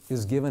Spirit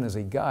is given as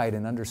a guide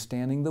in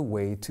understanding the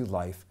way to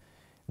life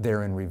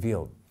therein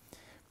revealed.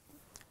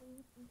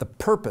 The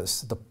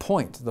purpose, the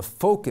point, the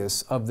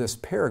focus of this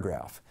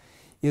paragraph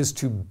is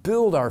to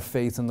build our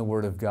faith in the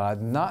Word of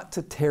God, not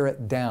to tear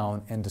it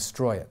down and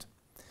destroy it.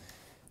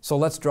 So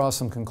let's draw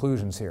some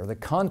conclusions here. The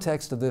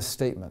context of this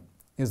statement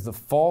is the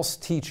false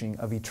teaching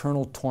of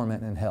eternal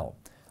torment in hell.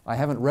 I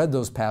haven't read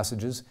those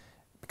passages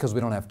because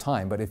we don't have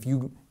time, but if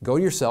you go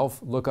yourself,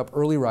 look up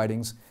Early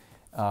Writings,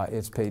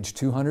 it's page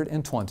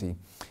 220,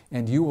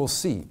 and you will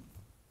see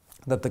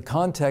that the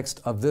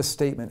context of this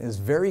statement is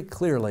very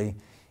clearly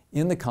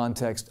in the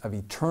context of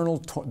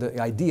the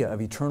idea of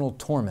eternal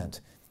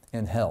torment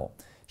in hell.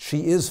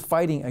 She is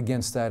fighting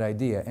against that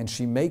idea, and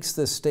she makes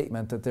this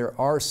statement that there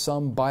are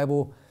some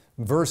Bible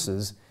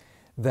verses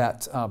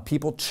that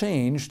people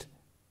changed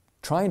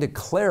trying to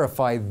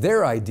clarify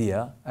their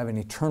idea of an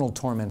eternal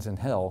torment in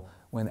hell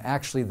when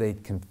actually they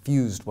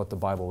confused what the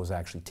Bible was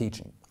actually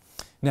teaching.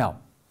 Now,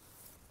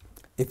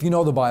 If you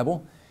know the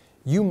Bible,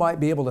 you might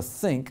be able to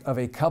think of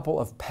a couple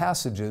of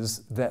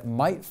passages that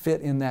might fit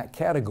in that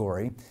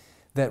category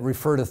that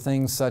refer to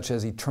things such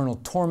as eternal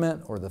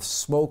torment or the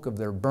smoke of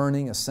their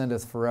burning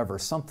ascendeth forever,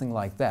 something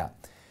like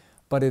that.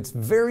 But it's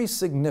very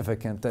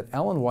significant that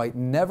Ellen White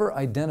never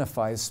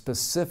identifies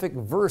specific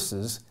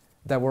verses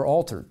that were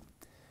altered.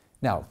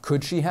 Now,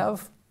 could she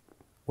have?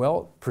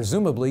 Well,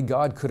 presumably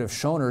God could have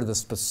shown her the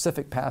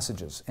specific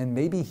passages, and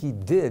maybe He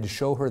did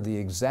show her the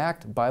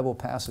exact Bible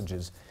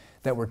passages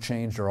that were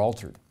changed or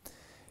altered.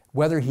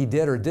 Whether He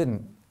did or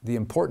didn't, the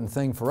important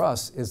thing for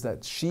us is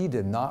that she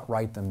did not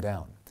write them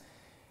down.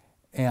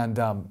 And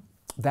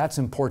that's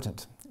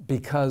important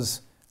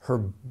because her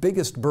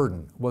biggest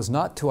burden was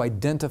not to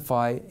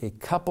identify a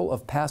couple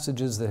of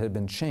passages that had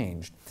been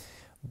changed.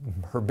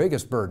 Her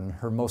biggest burden,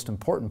 her most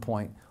important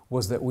point,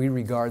 was that we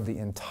regard the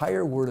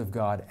entire Word of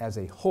God as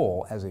a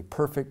whole, as a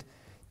perfect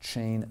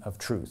chain of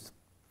truth.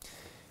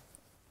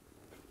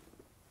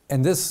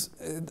 And this,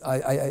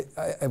 I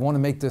want to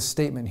make this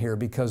statement here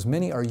because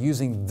many are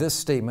using this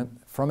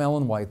statement from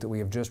Ellen White that we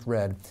have just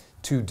read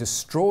to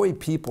destroy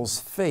people's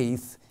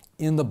faith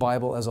in the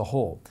Bible as a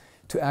whole,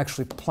 to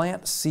actually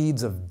plant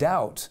seeds of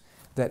doubt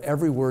that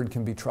every word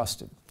can be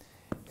trusted.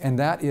 And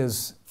that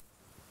is,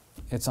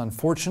 it's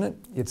unfortunate,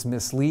 it's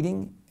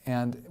misleading,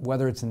 and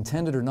whether it's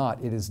intended or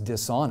not, it is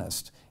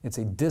dishonest. It's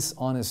a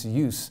dishonest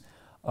use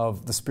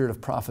of the spirit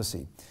of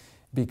prophecy,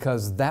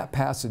 because that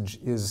passage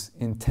is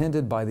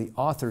intended by the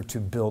author to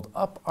build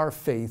up our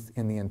faith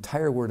in the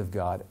entire Word of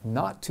God,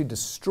 not to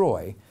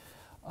destroy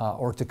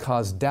or to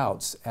cause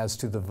doubts as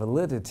to the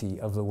validity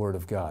of the Word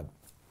of God.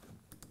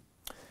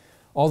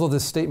 Although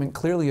this statement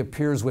clearly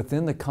appears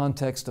within the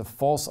context of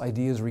false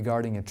ideas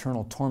regarding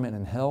eternal torment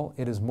in hell,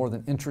 it is more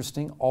than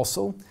interesting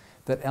also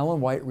that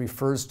Ellen White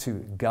refers to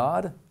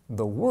God,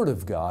 the Word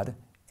of God,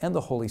 and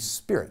the Holy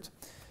Spirit.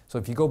 So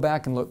if you go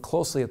back and look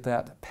closely at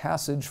that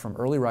passage from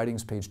Early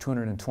Writings, page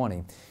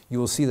 220, you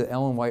will see that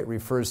Ellen White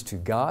refers to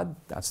God,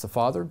 that's the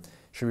Father.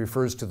 She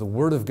refers to the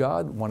Word of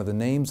God, one of the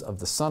names of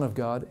the Son of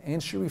God,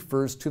 and she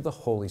refers to the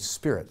Holy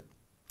Spirit.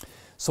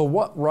 So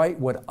what right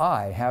would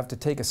I have to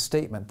take a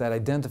statement that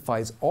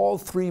identifies all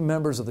three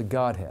members of the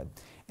Godhead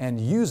and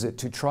use it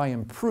to try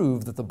and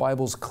prove that the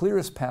Bible's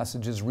clearest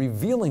passages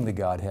revealing the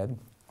Godhead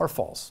are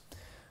false?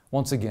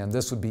 Once again,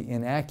 this would be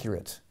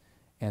inaccurate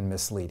and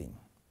misleading.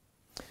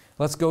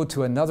 Let's go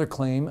to another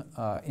claim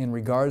in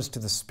regards to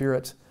the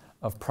spirit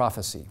of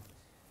prophecy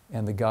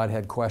and the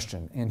Godhead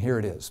question, and here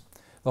it is.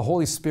 The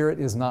Holy Spirit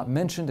is not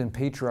mentioned in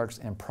Patriarchs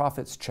and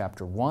Prophets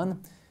chapter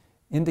 1,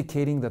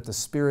 indicating that the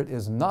Spirit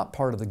is not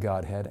part of the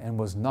Godhead and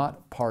was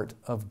not part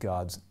of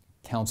God's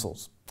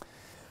counsels.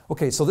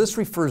 Okay, so this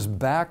refers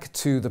back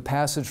to the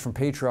passage from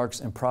Patriarchs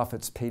and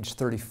Prophets, page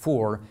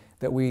 34,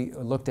 that we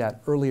looked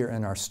at earlier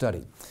in our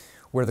study,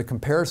 where the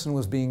comparison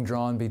was being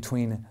drawn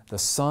between the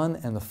Son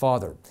and the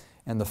Father.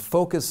 And the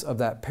focus of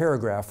that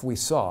paragraph we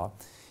saw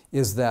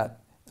is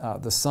that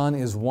the Son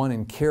is one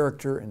in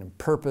character and in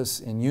purpose,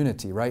 in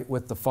unity, right,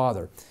 with the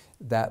Father.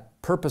 That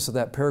purpose of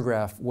that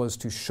paragraph was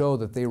to show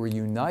that they were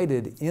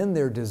united in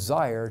their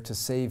desire to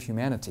save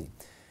humanity.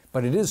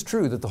 But it is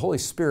true that the Holy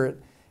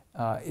Spirit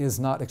is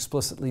not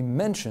explicitly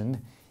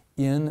mentioned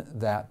in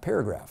that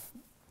paragraph,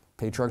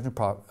 Patriarchs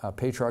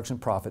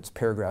and Prophets,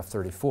 paragraph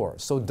 34.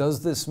 So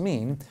does this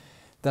mean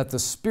that the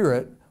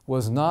Spirit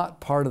was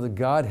not part of the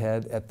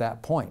Godhead at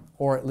that point,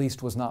 or at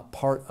least was not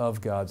part of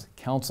God's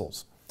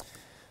counsels?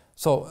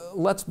 So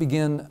let's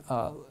begin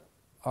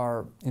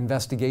our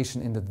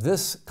investigation into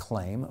this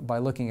claim by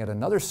looking at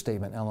another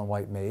statement Ellen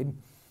White made.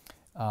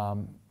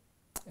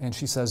 And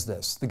she says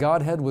this: the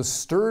Godhead was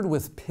stirred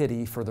with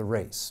pity for the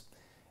race,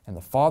 and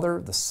the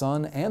Father, the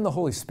Son, and the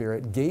Holy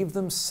Spirit gave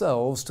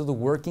themselves to the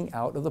working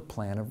out of the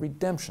plan of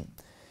redemption.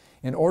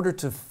 In order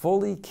to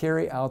fully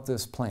carry out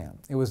this plan,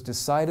 it was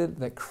decided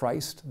that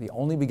Christ, the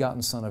only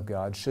begotten Son of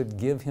God, should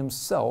give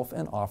Himself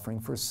an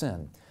offering for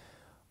sin.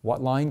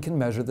 What line can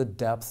measure the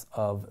depth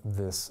of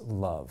this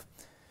love?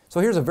 So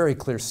here's a very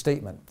clear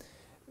statement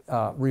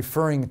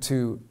referring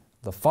to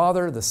the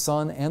Father, the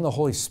Son, and the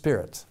Holy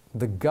Spirit,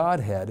 the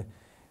Godhead,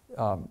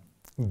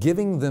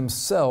 giving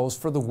themselves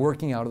for the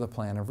working out of the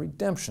plan of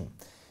redemption.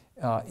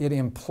 It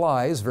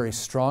implies very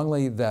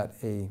strongly that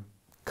a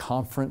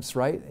conference,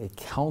 right, a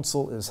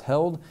council is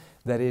held,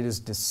 that it is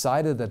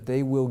decided that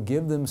they will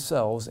give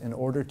themselves in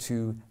order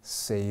to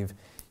save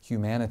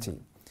humanity.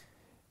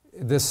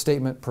 This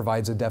statement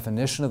provides a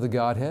definition of the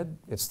Godhead.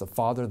 It's the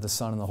Father, the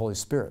Son, and the Holy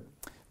Spirit.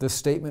 This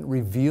statement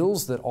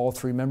reveals that all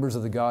three members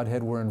of the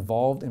Godhead were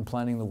involved in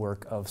planning the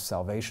work of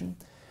salvation.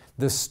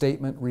 This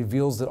statement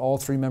reveals that all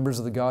three members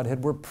of the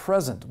Godhead were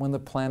present when the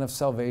plan of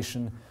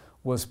salvation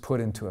was put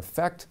into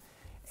effect.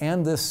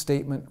 And this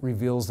statement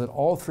reveals that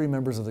all three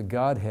members of the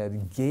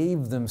Godhead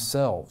gave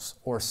themselves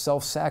or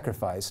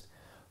self-sacrificed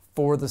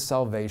for the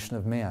salvation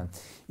of man.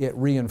 It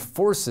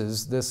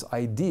reinforces this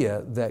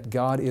idea that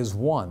God is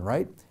one,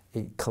 right?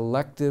 A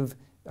collective,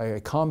 a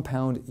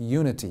compound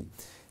unity.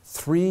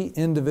 Three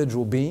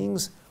individual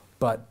beings,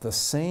 but the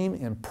same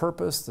in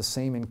purpose, the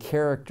same in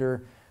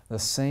character, the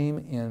same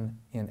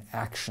in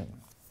action.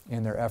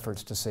 in their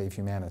efforts to save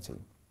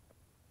humanity.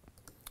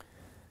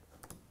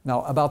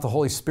 Now, about the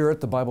Holy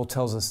Spirit, the Bible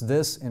tells us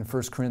this in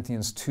 1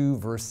 Corinthians 2,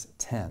 verse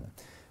 10.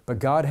 But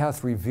God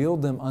hath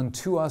revealed them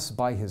unto us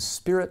by His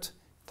Spirit,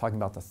 talking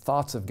about the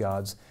thoughts of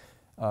God,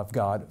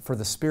 for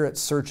the Spirit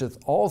searcheth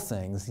all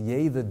things,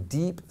 yea, the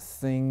deep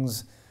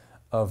things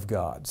of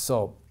God.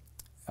 So,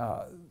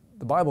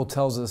 the Bible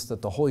tells us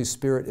that the Holy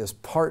Spirit is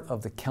part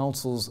of the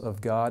counsels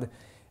of God.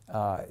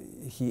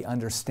 He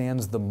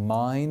understands the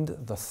mind,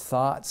 the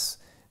thoughts,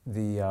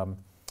 the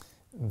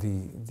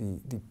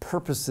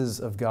purposes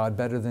of God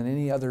better than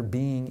any other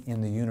being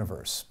in the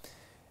universe.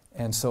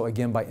 And so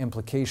again, by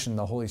implication,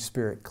 the Holy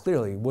Spirit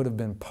clearly would have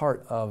been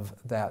part of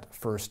that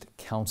first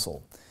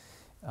counsel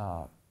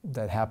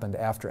that happened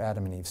after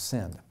Adam and Eve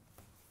sinned.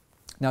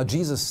 Now,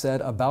 Jesus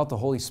said about the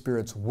Holy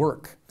Spirit's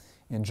work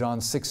in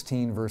John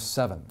 16, verse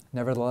 7,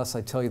 Nevertheless,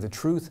 I tell you the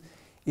truth,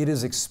 it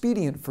is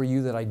expedient for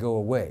you that I go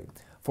away.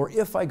 For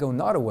if I go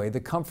not away, the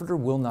Comforter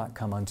will not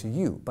come unto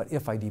you. But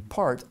if I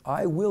depart,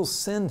 I will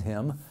send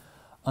Him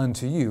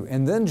unto you.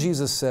 And then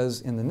Jesus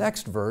says in the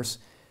next verse,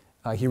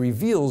 He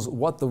reveals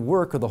what the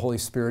work of the Holy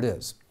Spirit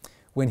is.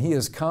 When He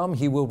is come,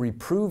 He will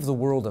reprove the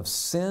world of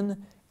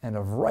sin and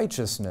of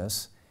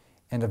righteousness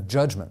and of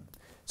judgment.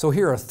 So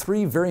here are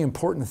three very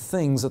important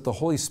things that the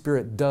Holy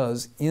Spirit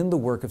does in the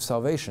work of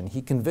salvation.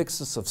 He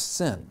convicts us of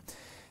sin.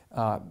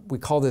 We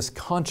call this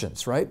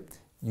conscience, right?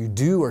 You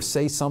do or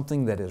say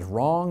something that is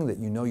wrong, that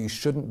you know you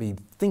shouldn't be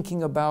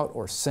thinking about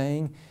or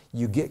saying,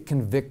 you get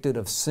convicted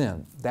of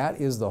sin. That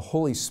is the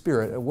Holy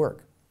Spirit at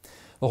work.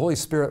 The Holy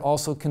Spirit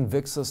also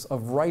convicts us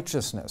of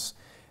righteousness.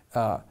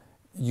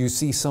 You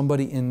see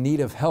somebody in need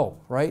of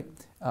help, right?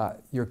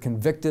 You're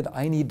convicted,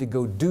 I need to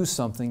go do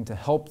something to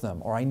help them,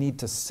 or I need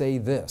to say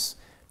this.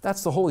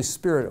 That's the Holy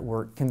Spirit at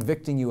work,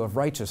 convicting you of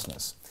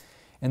righteousness.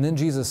 And then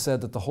Jesus said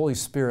that the Holy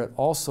Spirit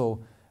also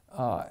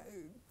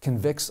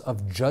convicts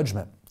of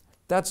judgment.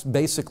 That's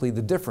basically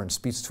the difference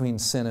between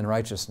sin and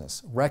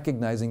righteousness,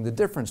 recognizing the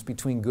difference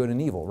between good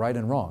and evil, right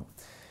and wrong.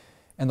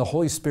 And the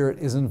Holy Spirit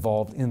is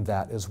involved in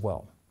that as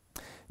well.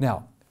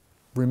 Now,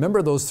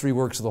 remember those three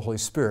works of the Holy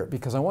Spirit,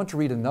 because I want to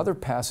read another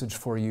passage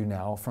for you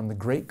now from the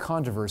Great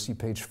Controversy,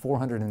 page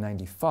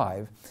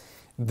 495.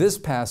 This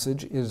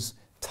passage is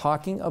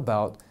talking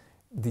about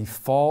the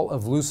fall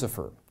of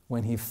Lucifer,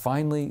 when he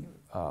finally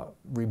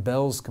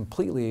rebels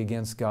completely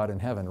against God in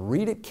heaven.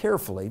 Read it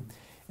carefully,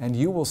 and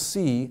you will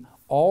see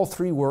all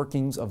three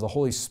workings of the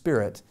Holy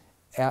Spirit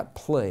at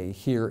play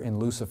here in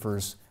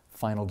Lucifer's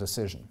final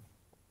decision.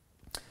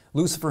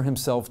 Lucifer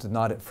himself did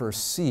not at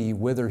first see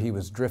whither he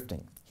was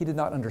drifting. He did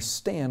not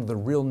understand the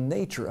real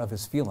nature of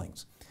his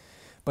feelings.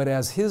 But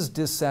as his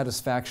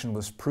dissatisfaction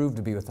was proved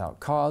to be without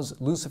cause,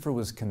 Lucifer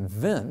was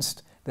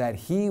convinced that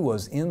he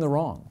was in the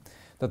wrong,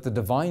 that the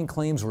divine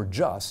claims were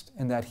just,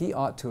 and that he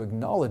ought to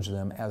acknowledge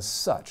them as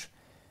such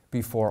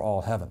before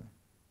all heaven.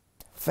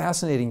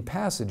 Fascinating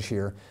passage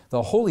here.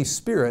 The Holy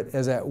Spirit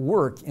is at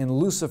work in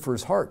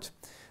Lucifer's heart.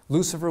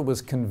 Lucifer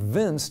was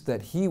convinced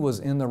that he was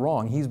in the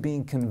wrong. He's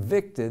being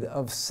convicted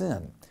of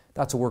sin.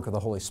 That's a work of the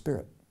Holy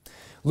Spirit.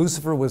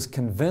 Lucifer was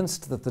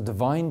convinced that the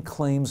divine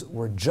claims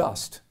were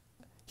just.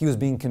 He was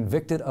being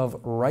convicted of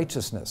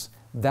righteousness.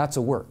 That's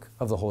a work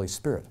of the Holy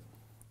Spirit.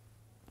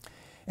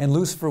 And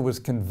Lucifer was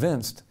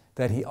convinced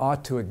that he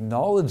ought to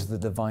acknowledge the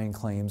divine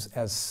claims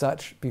as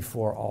such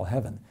before all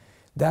heaven.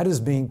 That is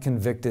being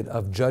convicted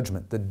of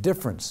judgment, the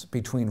difference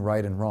between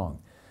right and wrong.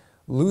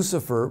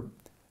 Lucifer,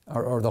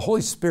 or the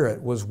Holy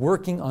Spirit, was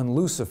working on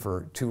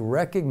Lucifer to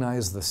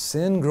recognize the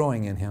sin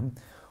growing in him,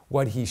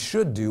 what he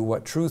should do,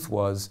 what truth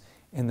was,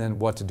 and then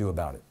what to do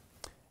about it.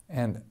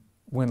 And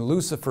when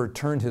Lucifer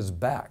turned his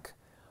back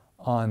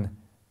on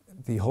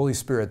the Holy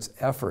Spirit's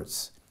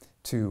efforts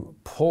to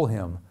pull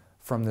him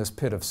from this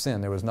pit of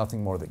sin, there was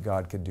nothing more that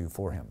God could do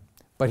for him.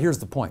 But here's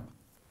the point.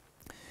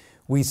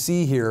 We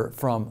see here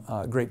from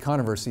Great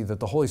Controversy that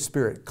the Holy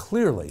Spirit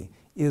clearly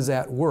is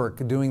at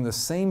work doing the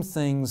same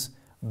things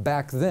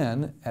back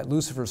then at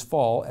Lucifer's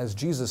fall as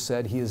Jesus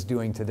said He is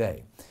doing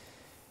today.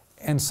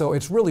 And so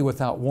it's really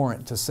without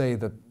warrant to say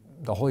that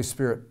the Holy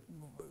Spirit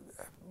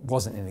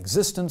wasn't in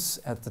existence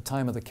at the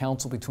time of the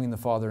council between the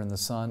Father and the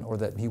Son, or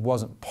that He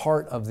wasn't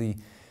part of the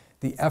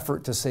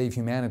effort to save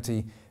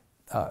humanity.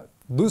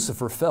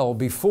 Lucifer fell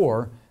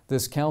before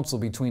this counsel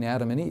between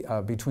Adam and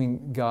Eve,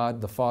 between God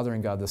the Father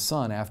and God the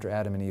Son after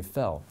Adam and Eve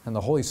fell. And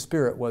the Holy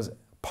Spirit was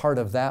part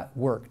of that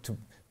work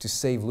to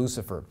save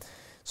Lucifer.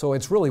 So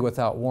it's really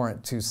without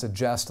warrant to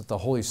suggest that the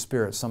Holy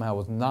Spirit somehow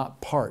was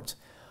not part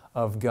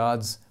of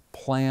God's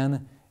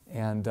plan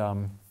and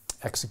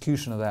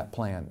execution of that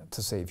plan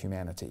to save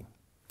humanity.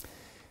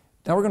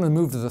 Now we're going to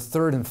move to the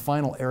third and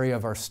final area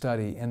of our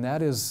study, and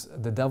that is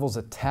the devil's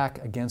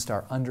attack against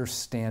our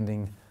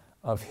understanding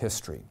of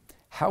history.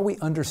 How we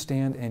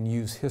understand and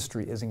use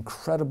history is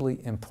incredibly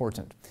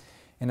important.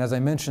 And as I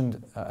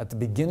mentioned at the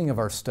beginning of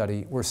our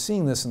study, we're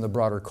seeing this in the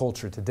broader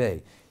culture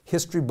today.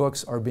 History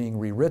books are being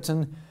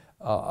rewritten.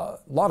 A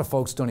lot of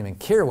folks don't even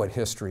care what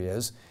history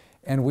is,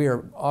 and we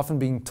are often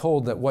being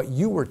told that what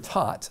you were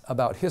taught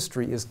about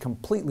history is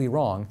completely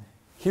wrong.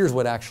 Here's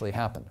what actually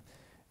happened.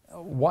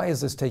 why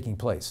is this taking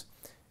place?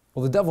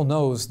 Well, the devil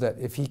knows that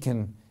if he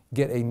can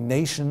get a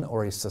nation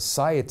or a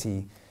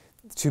society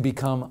to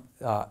become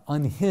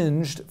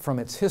unhinged from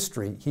its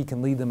history, he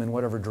can lead them in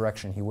whatever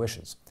direction he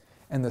wishes.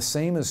 And the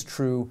same is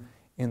true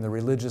in the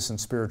religious and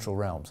spiritual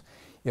realms.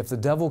 If the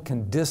devil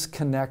can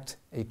disconnect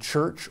a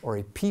church or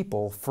a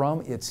people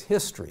from its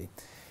history,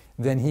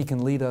 then he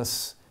can lead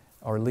us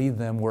or lead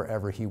them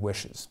wherever he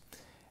wishes.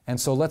 And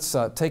so let's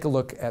take a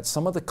look at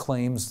some of the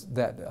claims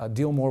that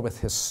deal more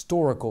with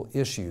historical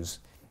issues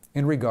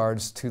in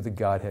regards to the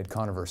Godhead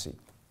controversy.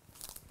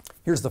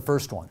 Here's the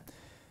first one.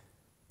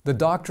 The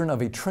doctrine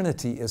of a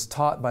Trinity is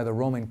taught by the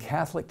Roman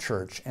Catholic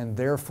Church and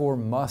therefore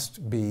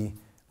must be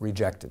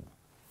rejected.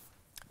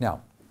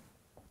 Now,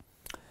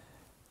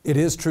 it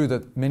is true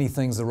that many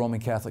things the Roman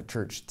Catholic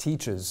Church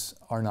teaches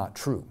are not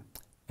true.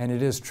 And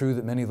it is true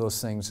that many of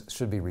those things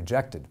should be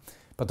rejected.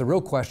 But the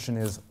real question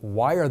is,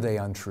 why are they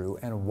untrue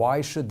and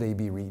why should they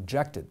be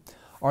rejected?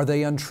 Are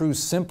they untrue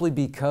simply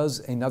because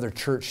another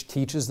church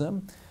teaches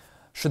them?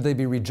 Should they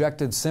be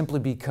rejected simply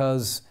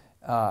because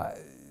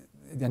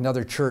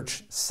another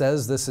church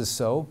says this is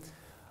so?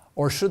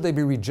 Or should they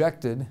be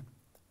rejected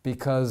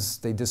because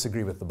they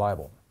disagree with the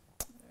Bible?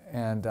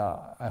 And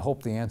I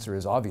hope the answer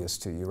is obvious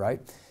to you,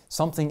 right?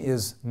 Something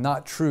is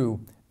not true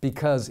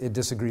because it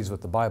disagrees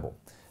with the Bible.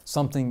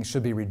 Something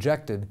should be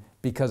rejected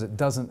because it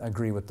doesn't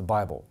agree with the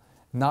Bible,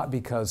 not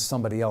because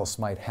somebody else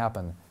might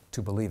happen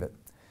to believe it.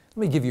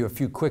 Let me give you a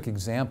few quick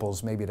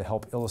examples maybe to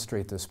help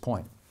illustrate this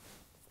point.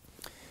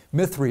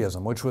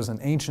 Mithraism, which was an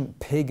ancient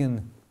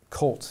pagan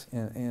cult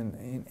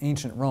in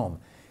ancient Rome.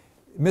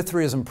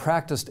 Mithraism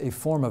practiced a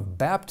form of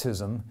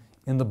baptism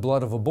in the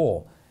blood of a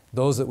bull.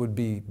 Those that would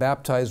be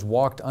baptized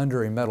walked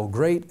under a metal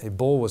grate. A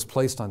bull was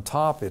placed on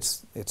top.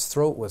 Its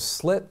throat was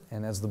slit,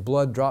 and as the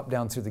blood dropped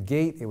down through the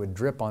gate, it would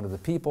drip onto the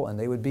people, and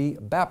they would be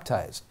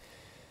baptized.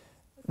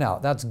 Now,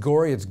 that's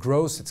gory, it's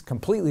gross, it's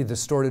completely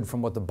distorted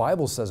from what the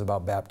Bible says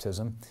about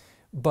baptism,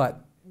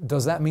 but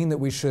does that mean that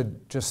we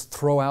should just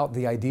throw out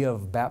the idea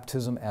of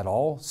baptism at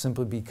all,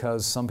 simply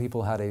because some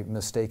people had a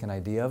mistaken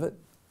idea of it?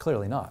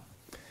 Clearly not.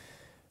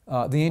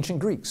 The ancient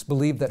Greeks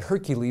believed that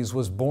Hercules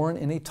was born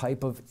in a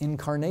type of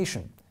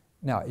incarnation.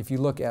 Now, if you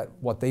look at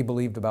what they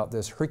believed about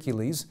this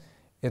Hercules,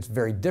 it's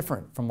very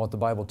different from what the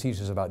Bible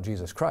teaches about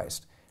Jesus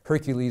Christ.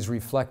 Hercules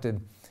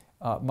reflected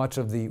much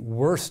of the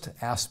worst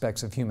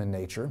aspects of human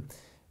nature,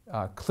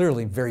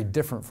 clearly very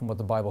different from what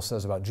the Bible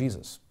says about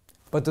Jesus.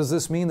 But does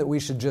this mean that we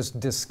should just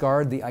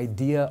discard the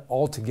idea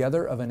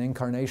altogether of an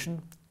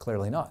incarnation?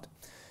 Clearly not.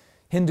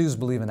 Hindus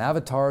believe in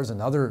avatars,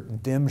 another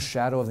dim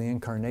shadow of the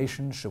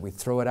incarnation. Should we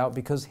throw it out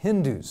because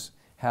Hindus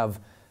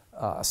have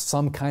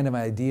some kind of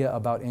idea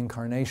about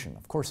incarnation?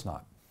 Of course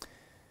not.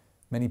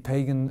 Many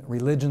pagan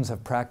religions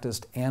have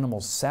practiced animal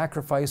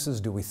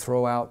sacrifices. Do we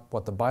throw out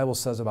what the Bible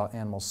says about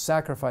animal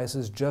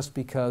sacrifices just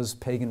because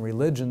pagan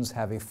religions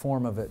have a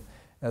form of it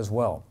as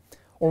well?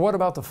 Or what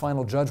about the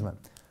final judgment?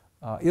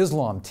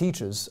 Islam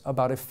teaches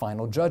about a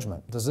final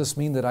judgment. Does this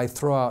mean that I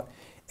throw out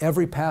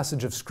every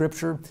passage of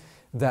Scripture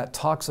that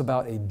talks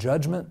about a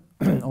judgment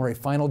or a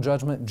final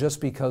judgment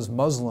just because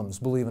Muslims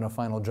believe in a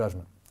final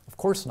judgment? Of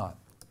course not.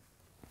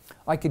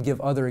 I could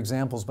give other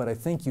examples, but I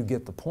think you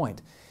get the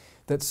point.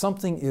 That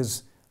something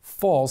is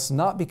false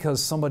not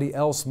because somebody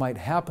else might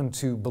happen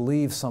to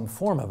believe some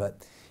form of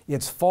it.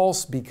 It's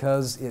false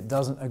because it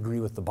doesn't agree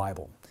with the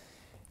Bible.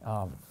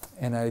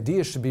 An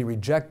idea should be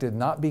rejected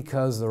not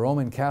because the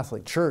Roman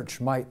Catholic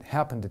Church might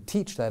happen to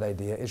teach that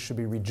idea. It should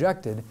be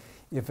rejected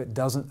if it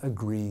doesn't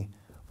agree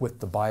with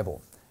the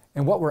Bible.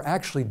 And what we're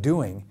actually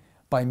doing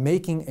by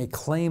making a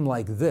claim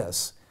like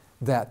this,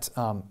 that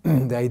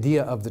the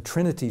idea of the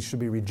Trinity should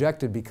be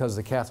rejected because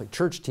the Catholic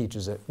Church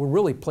teaches it, we're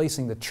really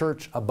placing the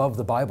church above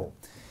the Bible,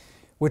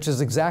 which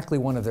is exactly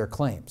one of their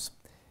claims.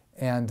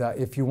 And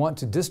if you want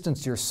to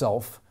distance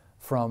yourself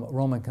from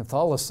Roman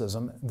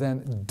Catholicism,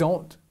 then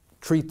don't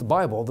treat the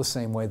Bible the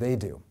same way they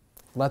do.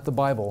 Let the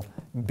Bible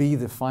be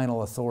the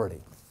final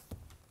authority.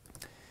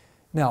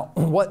 Now,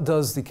 what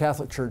does the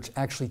Catholic Church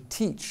actually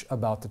teach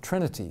about the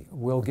Trinity?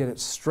 We'll get it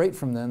straight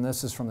from them.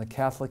 This is from the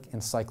Catholic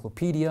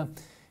Encyclopedia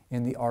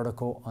in the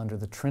article under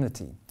the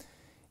Trinity.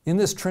 In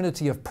this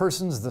Trinity of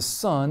persons, the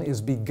Son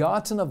is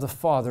begotten of the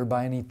Father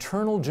by an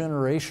eternal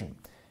generation,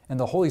 and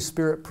the Holy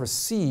Spirit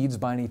proceeds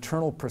by an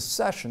eternal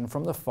procession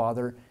from the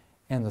Father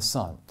and the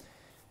Son.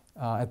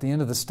 At the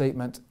end of the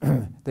statement,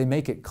 they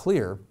make it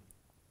clear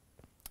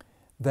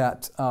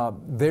that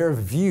their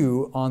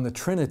view on the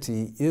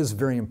Trinity is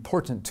very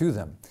important to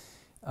them.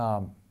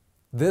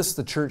 This,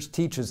 the Church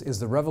teaches, is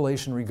the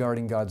revelation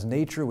regarding God's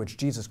nature, which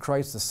Jesus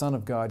Christ, the Son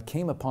of God,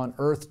 came upon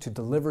earth to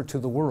deliver to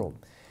the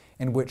world,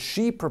 and which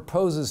she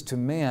proposes to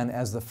man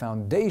as the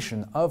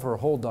foundation of her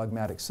whole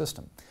dogmatic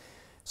system.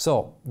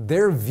 So,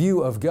 their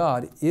view of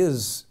God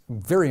is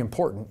very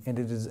important, and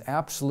it is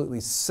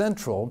absolutely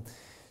central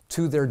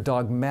to their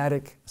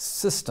dogmatic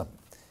system.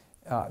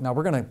 Now,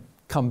 we're going to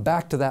come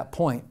back to that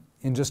point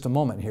in just a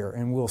moment here,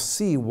 and we'll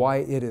see why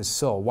it is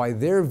so, why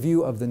their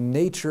view of the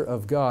nature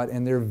of God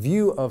and their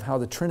view of how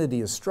the Trinity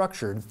is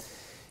structured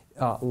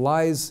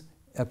lies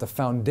at the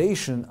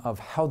foundation of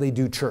how they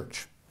do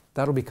church.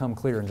 That'll become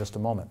clear in just a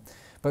moment.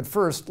 But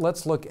first,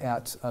 let's look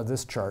at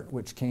this chart,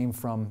 which came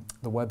from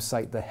the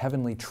website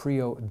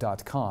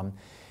theheavenlytrio.com.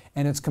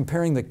 And it's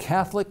comparing the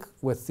Catholic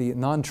with the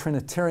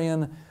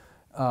non-Trinitarian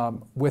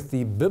with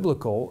the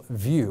biblical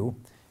view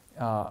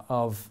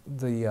of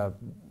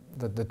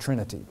the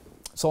Trinity.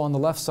 So on the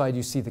left side,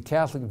 you see the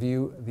Catholic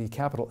view. The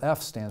capital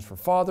F stands for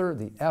Father,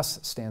 the S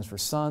stands for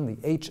Son,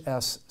 the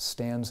HS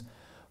stands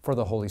for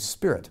the Holy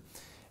Spirit.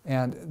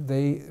 And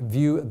they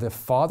view the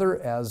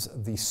Father as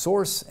the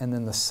source, and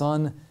then the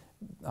Son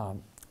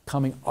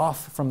coming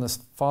off from the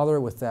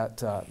Father with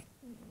that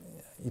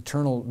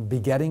eternal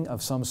begetting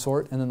of some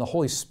sort. And then the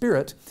Holy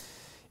Spirit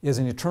is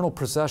an eternal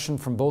procession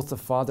from both the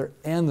Father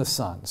and the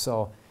Son.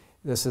 So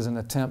this is an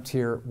attempt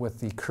here with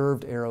the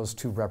curved arrows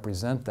to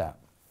represent that.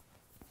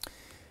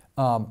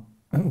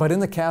 But in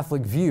the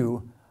Catholic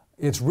view,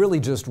 it's really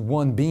just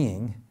one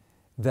being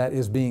that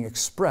is being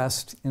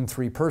expressed in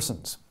three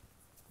persons.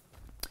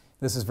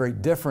 This is very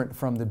different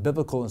from the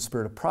biblical and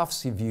spirit of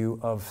prophecy view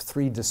of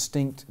three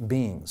distinct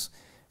beings,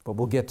 but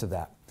we'll get to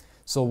that.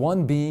 So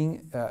one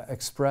being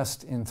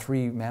expressed in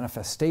three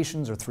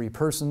manifestations or three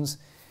persons,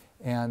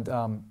 and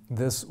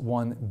this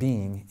one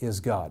being is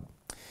God.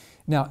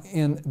 Now,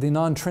 in the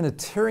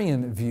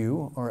non-Trinitarian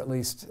view, or at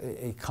least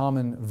a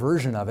common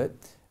version of it,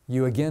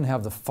 you again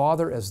have the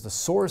Father as the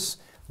source,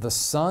 the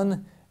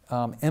Son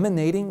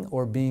emanating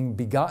or being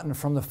begotten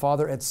from the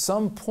Father at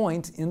some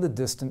point in the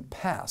distant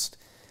past.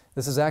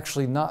 This is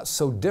actually not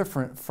so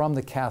different from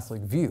the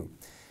Catholic view.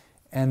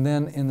 And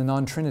then in the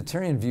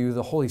non-Trinitarian view,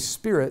 the Holy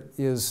Spirit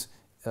is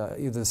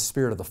either the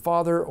Spirit of the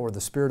Father or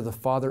the Spirit of the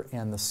Father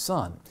and the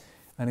Son.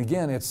 And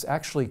again, it's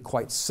actually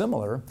quite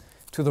similar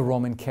to the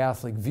Roman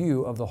Catholic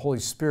view of the Holy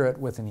Spirit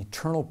with an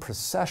eternal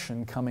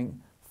procession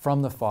coming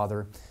from the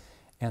Father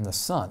and the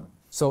Son.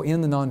 So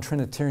in the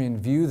non-Trinitarian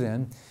view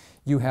then,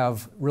 you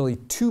have really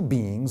two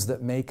beings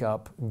that make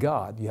up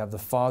God. You have the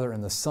Father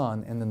and the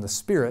Son, and then the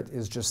Spirit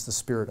is just the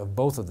Spirit of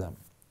both of them.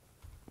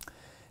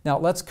 Now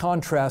let's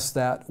contrast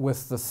that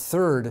with the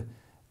third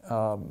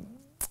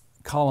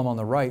column on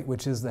the right,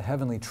 which is the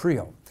heavenly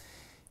trio.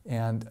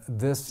 And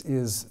this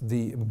is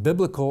the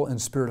biblical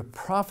and spirit of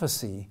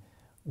prophecy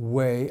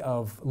way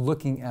of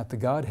looking at the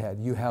Godhead.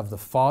 You have the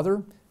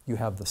Father, you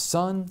have the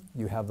Son,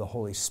 you have the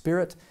Holy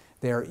Spirit.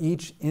 They are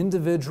each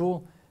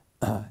individual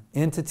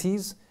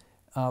entities,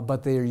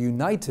 but they are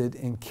united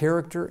in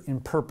character,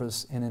 in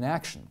purpose, and in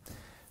action.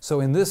 So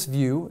in this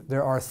view,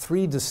 there are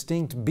three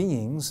distinct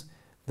beings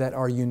that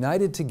are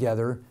united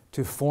together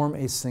to form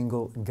a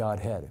single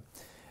Godhead.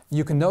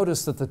 You can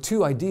notice that the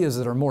two ideas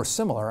that are more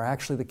similar are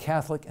actually the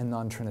Catholic and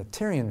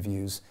non-Trinitarian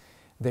views.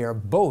 They are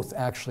both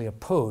actually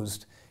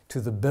opposed to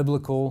the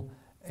biblical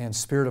and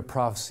spirit of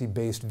prophecy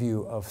based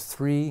view of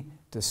three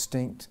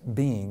distinct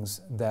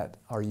beings that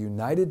are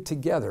united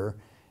together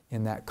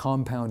in that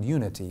compound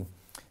unity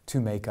to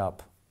make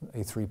up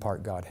a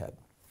three-part Godhead.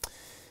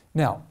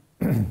 Now,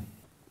 the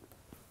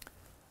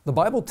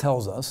Bible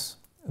tells us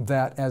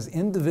that as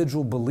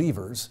individual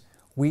believers,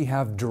 we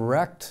have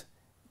direct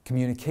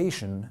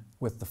communication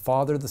with the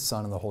Father, the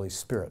Son, and the Holy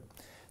Spirit.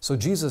 So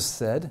Jesus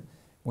said,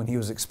 when he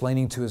was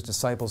explaining to his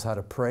disciples how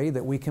to pray,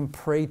 that we can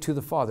pray to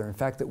the Father. In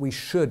fact, that we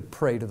should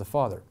pray to the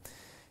Father.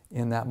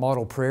 In that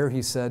model prayer,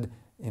 he said,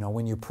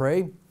 when you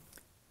pray,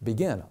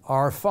 begin,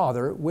 Our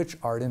Father, which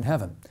art in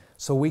heaven.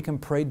 So we can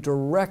pray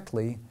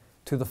directly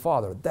to the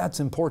Father. That's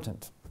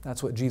important.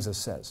 That's what Jesus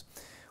says.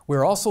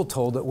 We're also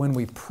told that when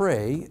we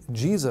pray,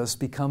 Jesus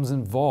becomes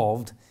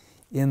involved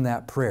in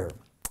that prayer.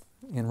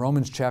 In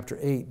Romans chapter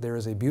 8, there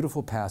is a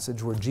beautiful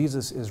passage where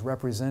Jesus is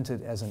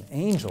represented as an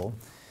angel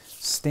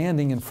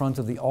standing in front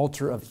of the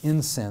altar of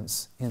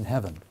incense in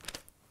heaven.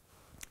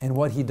 And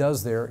what he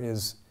does there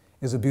is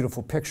a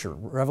beautiful picture.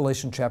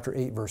 Revelation chapter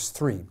 8, verse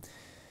 3.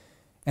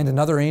 And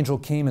another angel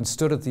came and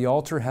stood at the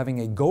altar,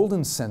 having a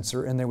golden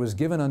censer, and there was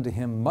given unto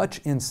him much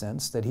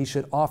incense, that he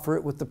should offer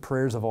it with the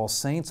prayers of all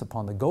saints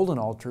upon the golden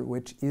altar,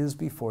 which is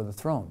before the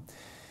throne.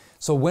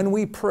 So when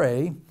we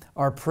pray,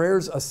 our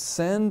prayers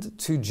ascend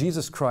to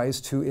Jesus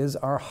Christ, who is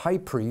our high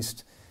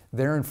priest,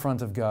 there in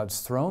front of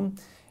God's throne.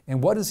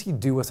 And what does he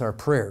do with our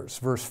prayers?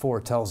 Verse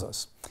 4 tells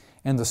us,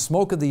 And the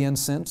smoke of the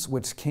incense,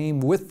 which came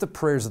with the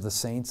prayers of the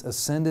saints,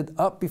 ascended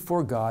up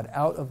before God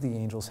out of the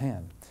angel's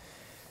hand.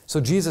 So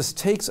Jesus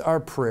takes our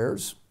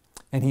prayers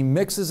and he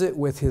mixes it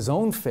with his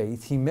own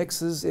faith, he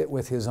mixes it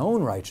with his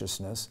own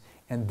righteousness,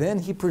 and then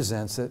he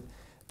presents it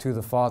to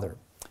the Father.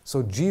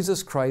 So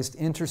Jesus Christ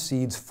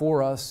intercedes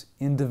for us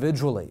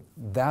individually.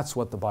 That's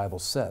what the Bible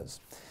says.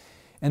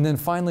 And then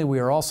finally, we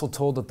are also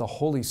told that the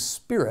Holy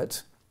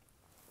Spirit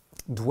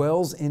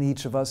dwells in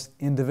each of us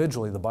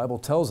individually. The Bible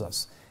tells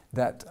us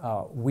that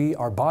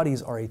our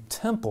bodies are a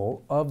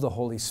temple of the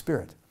Holy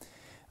Spirit.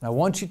 And I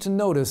want you to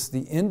notice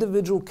the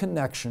individual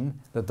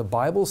connection that the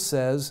Bible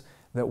says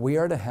that we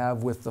are to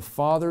have with the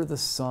Father, the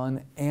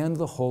Son, and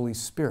the Holy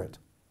Spirit.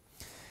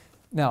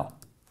 Now,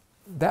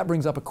 that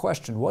brings up a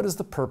question. What is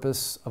the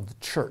purpose of the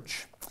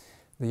church?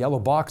 The yellow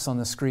box on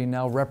the screen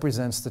now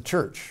represents the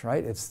church,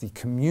 right? It's the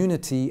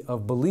community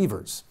of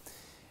believers.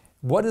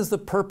 What is the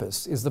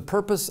purpose? Is the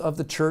purpose of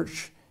the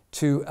church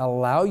to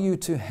allow you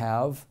to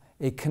have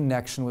a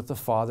connection with the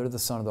Father, the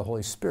Son, and the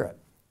Holy Spirit?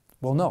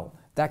 Well, no.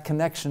 That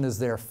connection is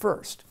there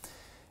first.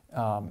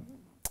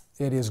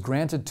 It is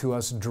granted to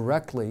us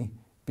directly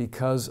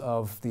because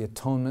of the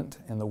atonement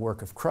and the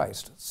work of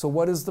Christ. So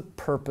what is the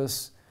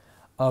purpose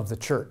of the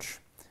church?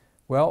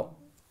 Well,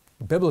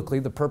 biblically,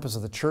 the purpose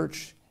of the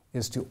church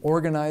is to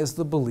organize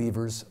the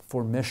believers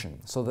for mission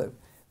so that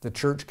the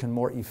church can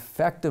more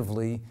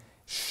effectively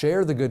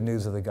share the good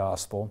news of the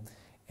gospel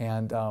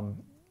and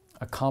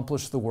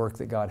accomplish the work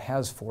that God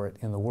has for it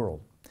in the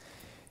world.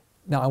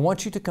 Now, I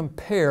want you to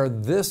compare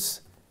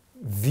this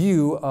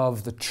view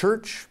of the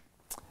church,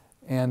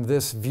 and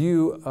this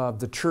view of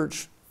the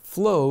church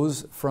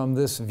flows from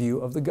this view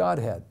of the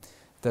Godhead,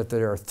 that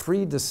there are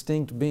three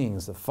distinct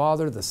beings, the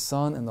Father, the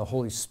Son, and the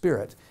Holy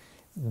Spirit.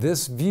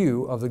 This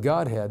view of the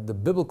Godhead, the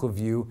biblical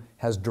view,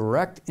 has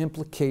direct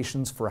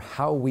implications for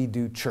how we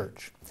do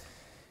church.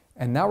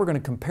 And now we're going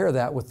to compare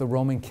that with the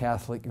Roman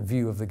Catholic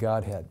view of the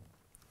Godhead.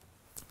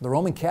 The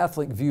Roman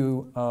Catholic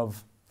view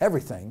of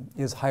everything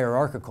is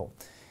hierarchical.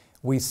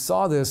 We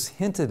saw this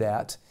hinted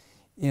at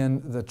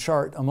in the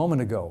chart a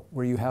moment ago,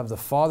 where you have the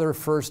Father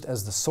first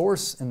as the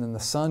source, and then the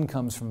Son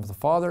comes from the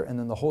Father, and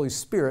then the Holy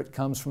Spirit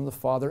comes from the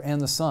Father and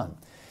the Son.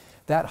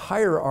 That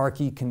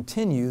hierarchy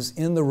continues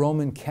in the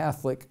Roman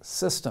Catholic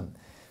system.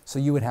 So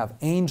you would have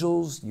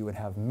angels, you would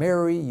have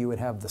Mary, you would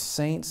have the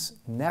saints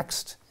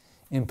next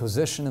in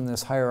position in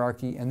this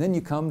hierarchy, and then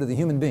you come to the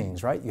human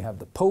beings, right? You have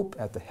the Pope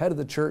at the head of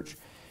the church,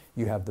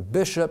 you have the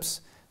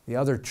bishops, the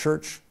other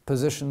church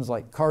positions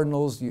like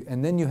cardinals,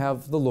 and then you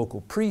have the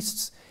local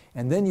priests,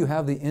 and then you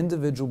have the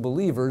individual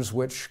believers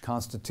which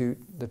constitute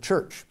the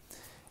church.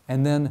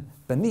 And then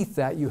beneath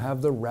that you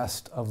have the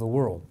rest of the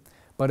world.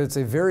 But it's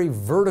a very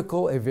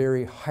vertical, a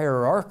very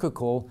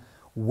hierarchical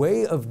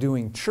way of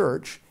doing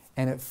church,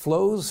 and it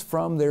flows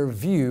from their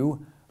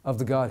view of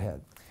the Godhead.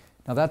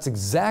 Now that's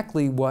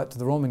exactly what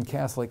the Roman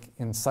Catholic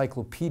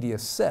Encyclopedia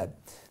said,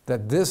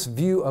 that this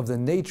view of the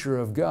nature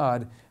of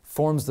God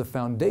forms the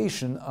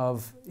foundation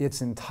of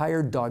its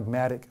entire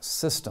dogmatic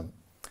system.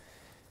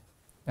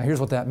 Now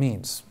here's what that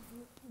means.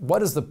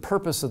 What is the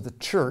purpose of the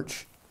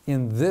church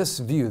in this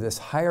view, this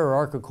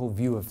hierarchical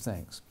view of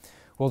things?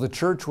 Well, the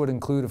church would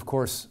include, of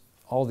course,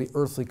 all the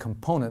earthly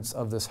components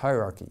of this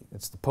hierarchy.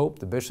 It's the Pope,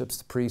 the bishops,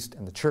 the priest,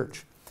 and the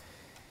church.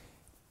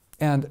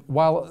 And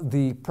while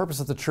the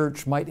purpose of the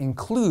church might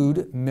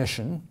include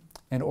mission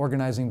and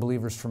organizing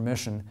believers for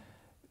mission,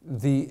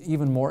 the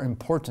even more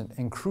important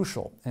and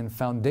crucial and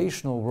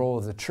foundational role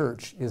of the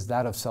church is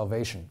that of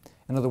salvation.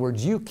 In other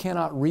words, you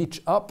cannot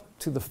reach up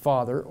to the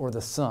Father or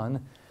the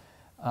Son.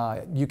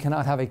 You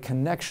cannot have a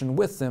connection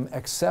with them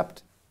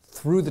except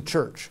through the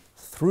church,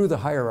 through the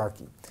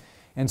hierarchy.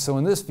 And so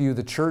in this view,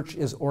 the church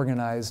is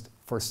organized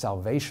for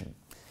salvation.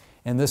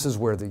 And this is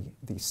where the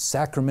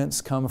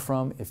sacraments come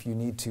from. If you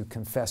need to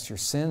confess your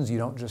sins, you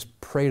don't just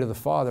pray to the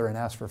Father and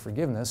ask for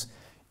forgiveness.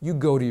 You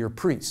go to your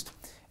priest.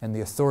 And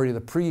the authority of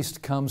the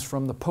priest comes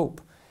from the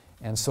Pope,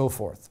 and so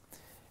forth.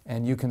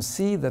 And you can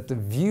see that the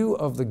view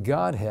of the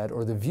Godhead,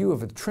 or the view of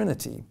the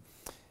Trinity,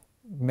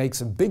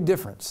 makes a big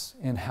difference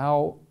in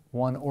how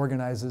one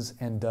organizes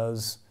and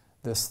does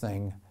this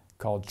thing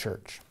called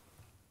church.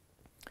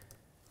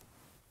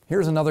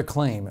 Here's another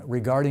claim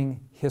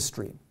regarding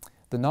history.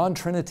 The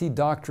non-Trinity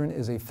doctrine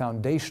is a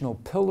foundational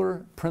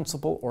pillar,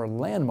 principle, or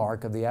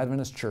landmark of the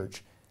Adventist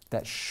Church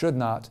that should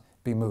not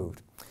be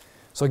moved.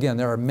 So again,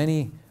 there are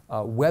many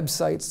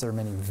websites, there are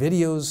many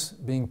videos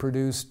being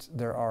produced,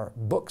 there are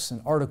books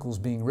and articles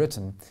being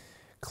written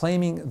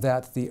claiming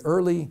that the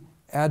early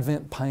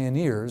Advent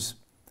pioneers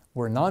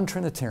were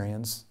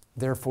non-Trinitarians,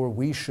 therefore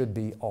we should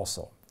be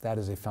also. That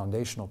is a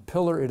foundational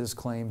pillar, it is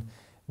claimed,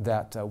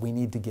 that we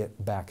need to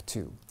get back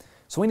to.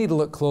 So we need to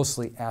look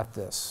closely at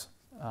this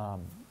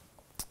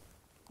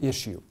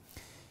issue.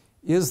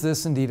 Is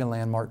this indeed a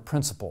landmark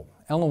principle?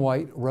 Ellen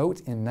White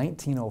wrote in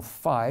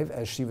 1905,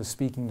 as she was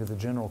speaking to the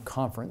General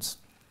Conference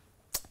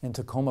in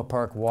Tacoma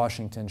Park,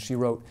 Washington, she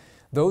wrote,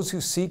 "Those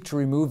who seek to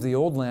remove the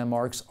old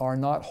landmarks are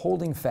not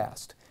holding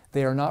fast.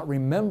 They are not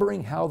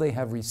remembering how they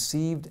have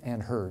received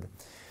and heard.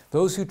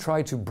 Those who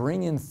try to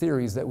bring in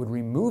theories that would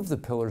remove the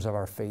pillars of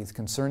our faith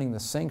concerning the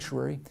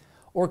sanctuary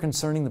or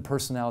concerning the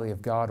personality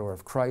of God or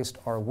of Christ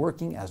are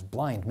working as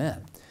blind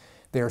men.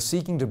 They are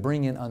seeking to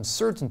bring in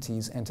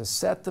uncertainties and to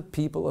set the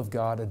people of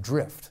God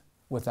adrift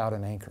without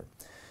an anchor."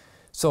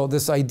 So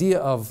this idea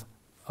of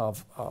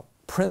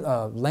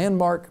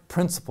landmark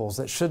principles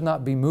that should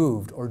not be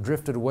moved or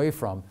drifted away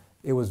from,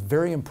 it was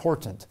very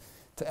important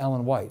to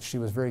Ellen White. She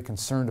was very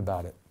concerned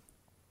about it.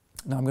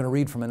 Now I'm going to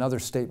read from another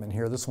statement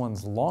here. This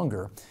one's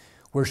longer,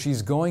 where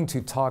she's going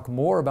to talk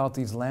more about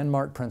these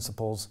landmark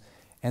principles,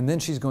 and then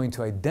she's going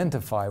to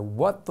identify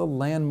what the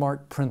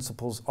landmark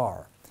principles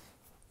are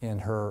in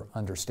her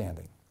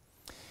understanding.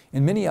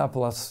 In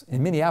Minneapolis,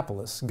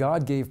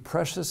 God gave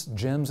precious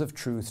gems of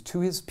truth to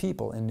His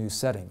people in new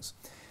settings.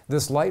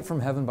 This light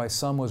from heaven by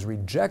some was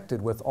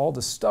rejected with all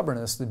the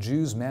stubbornness the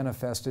Jews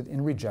manifested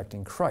in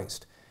rejecting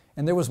Christ.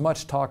 and there was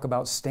much talk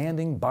about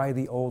standing by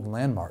the old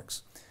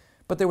landmarks.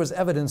 But there was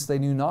evidence they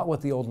knew not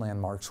what the old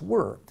landmarks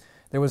were.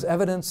 There was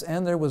evidence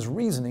and there was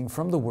reasoning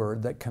from the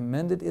Word that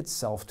commended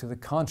itself to the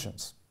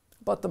conscience.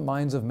 But the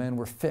minds of men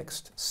were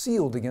fixed,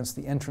 sealed against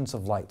the entrance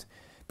of light,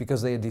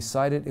 because they had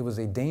decided it was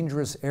a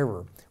dangerous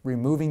error,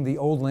 removing the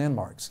old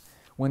landmarks,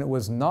 when it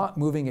was not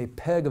moving a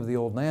peg of the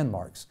old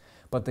landmarks,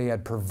 but they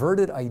had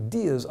perverted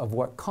ideas of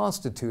what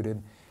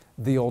constituted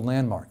the old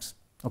landmarks.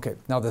 Okay,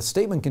 now the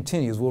statement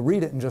continues. We'll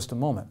read it in just a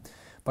moment.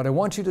 But I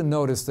want you to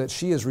notice that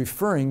she is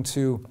referring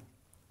to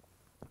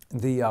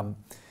the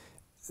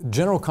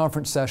General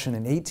Conference session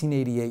in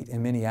 1888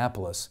 in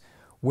Minneapolis,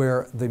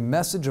 where the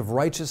message of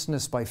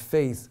righteousness by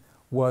faith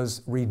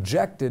was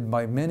rejected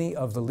by many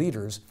of the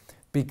leaders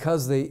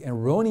because they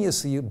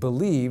erroneously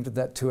believed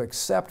that to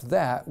accept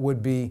that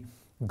would be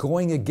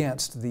going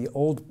against the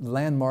old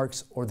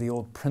landmarks or the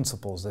old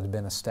principles that had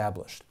been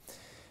established.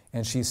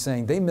 And she's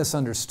saying they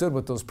misunderstood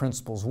what those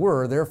principles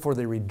were, therefore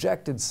they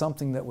rejected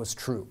something that was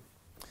true.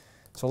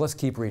 So let's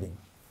keep reading.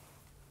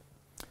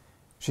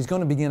 She's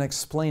going to begin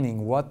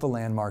explaining what the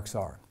landmarks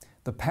are.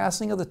 The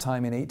passing of the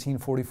time in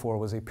 1844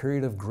 was a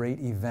period of great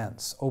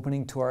events,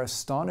 opening to our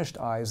astonished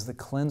eyes the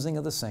cleansing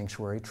of the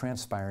sanctuary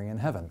transpiring in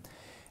heaven,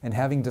 and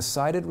having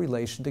decided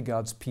relation to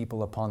God's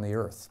people upon the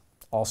earth.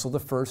 Also the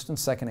first and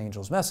second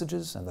angels'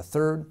 messages, and the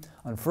third,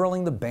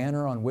 unfurling the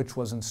banner on which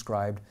was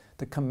inscribed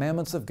the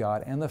commandments of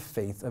God and the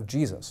faith of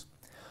Jesus.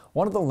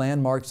 One of the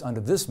landmarks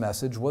under this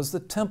message was the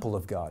temple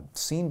of God,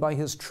 seen by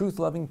His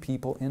truth-loving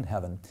people in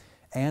heaven,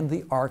 and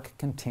the ark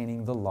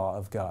containing the law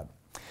of God.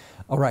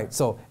 All right,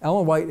 so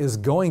Ellen White is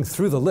going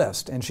through the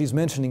list, and she's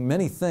mentioning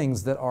many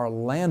things that are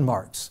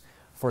landmarks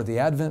for the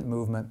Advent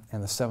movement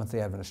and the Seventh-day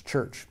Adventist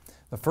Church.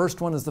 The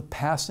first one is the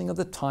passing of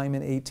the time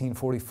in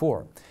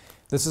 1844.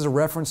 This is a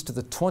reference to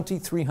the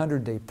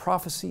 2300-day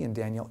prophecy in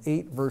Daniel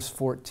 8, verse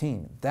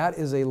 14. That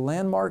is a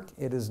landmark.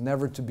 It is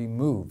never to be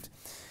moved.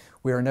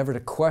 We are never to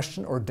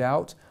question or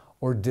doubt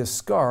or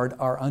discard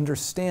our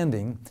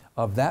understanding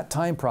of that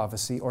time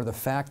prophecy or the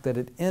fact that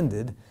it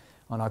ended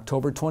on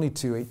October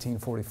 22,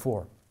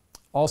 1844.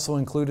 Also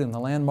included in the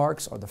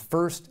landmarks are the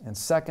first and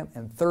second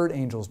and third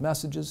angels'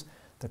 messages,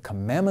 the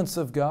commandments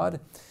of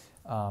God,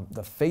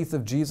 the faith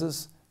of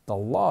Jesus, the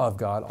law of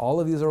God. All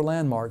of these are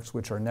landmarks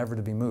which are never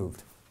to be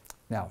moved.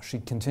 Now, she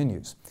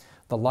continues.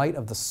 The light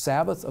of the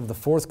Sabbath of the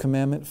fourth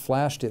commandment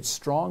flashed its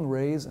strong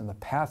rays in the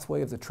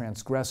pathway of the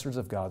transgressors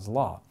of God's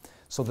law.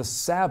 So the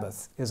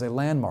Sabbath is a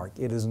landmark.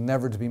 It is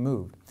never to be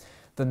moved.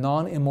 The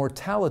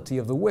non-immortality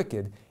of the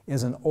wicked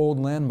is an old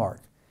landmark.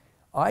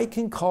 I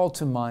can call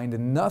to mind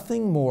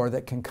nothing more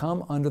that can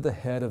come under the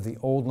head of the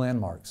old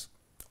landmarks.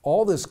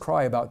 All this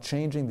cry about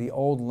changing the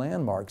old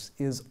landmarks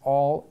is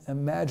all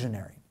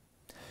imaginary.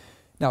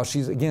 Now,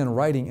 she's again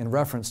writing in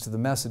reference to the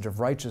message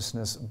of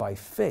righteousness by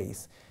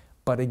faith,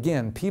 but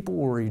again, people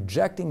were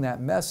rejecting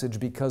that message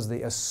because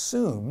they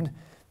assumed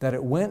that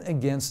it went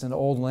against an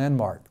old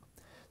landmark.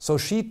 So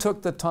she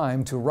took the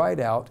time to write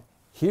out,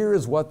 here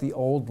is what the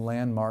old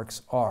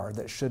landmarks are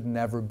that should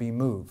never be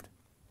moved.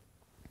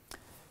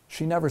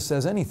 She never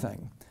says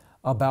anything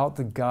about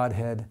the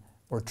Godhead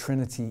or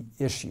Trinity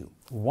issue,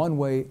 one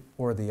way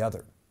or the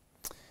other.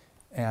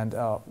 And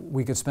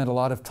we could spend a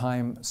lot of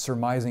time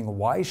surmising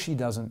why she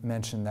doesn't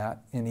mention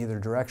that in either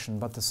direction,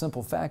 but the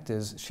simple fact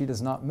is she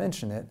does not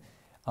mention it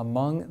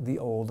among the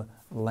old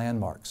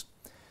landmarks.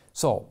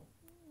 So,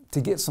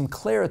 to get some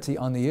clarity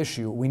on the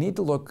issue, we need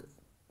to look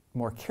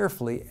more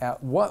carefully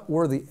at what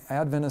were the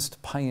Adventist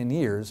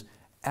pioneers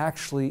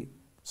actually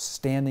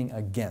standing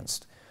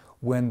against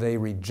when they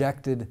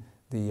rejected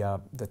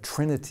the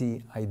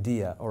Trinity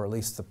idea, or at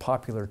least the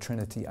popular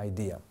Trinity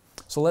idea.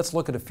 So let's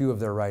look at a few of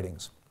their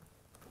writings.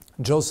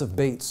 Joseph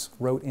Bates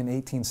wrote in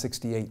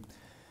 1868,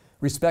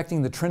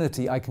 "Respecting the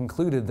Trinity, I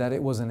concluded that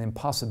it was an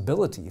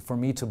impossibility for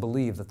me to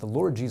believe that the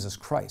Lord Jesus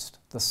Christ,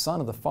 the Son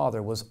of the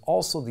Father, was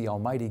also the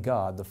Almighty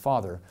God, the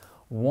Father,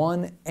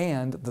 one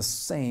and the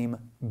same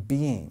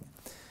being."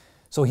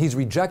 So he's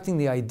rejecting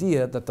the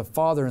idea that the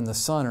Father and the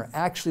Son are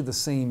actually the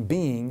same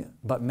being,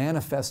 but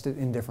manifested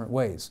in different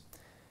ways.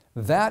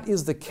 That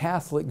is the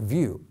Catholic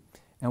view,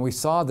 and we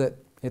saw that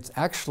it's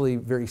actually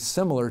very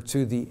similar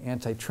to the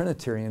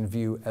anti-Trinitarian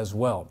view as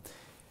well.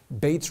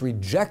 Bates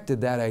rejected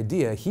that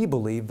idea. He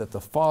believed that the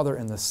Father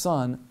and the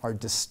Son are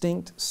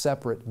distinct,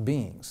 separate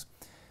beings.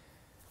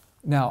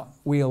 Now,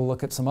 we'll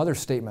look at some other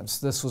statements.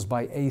 This was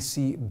by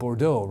A.C.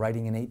 Bordeaux,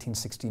 writing in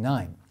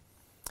 1869.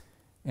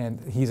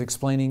 And he's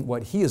explaining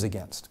what he is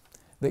against.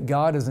 That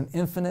God is an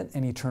infinite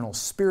and eternal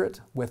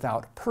spirit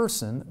without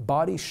person,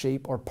 body,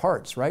 shape, or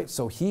parts, right?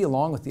 So he,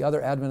 along with the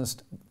other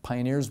Adventist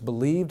pioneers,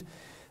 believed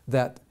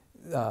that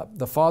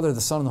the Father, the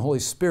Son, and the Holy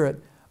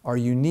Spirit are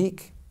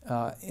unique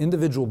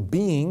individual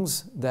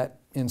beings that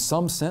in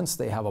some sense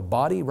they have a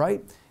body,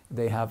 right?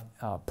 They have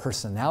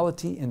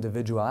personality,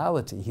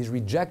 individuality. He's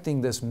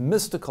rejecting this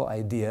mystical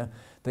idea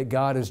that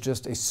God is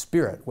just a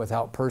spirit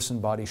without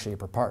person, body,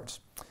 shape, or parts.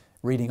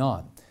 Reading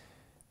on.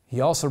 He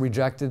also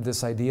rejected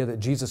this idea that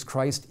Jesus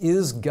Christ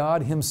is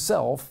God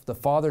Himself. The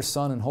Father,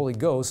 Son, and Holy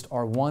Ghost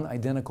are one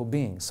identical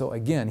being. So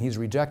again, he's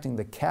rejecting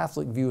the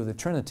Catholic view of the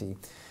Trinity,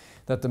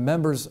 that the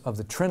members of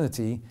the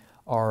Trinity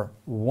are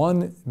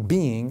one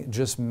being,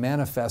 just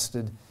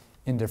manifested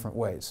in different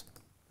ways.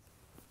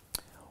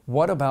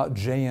 What about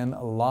J.N.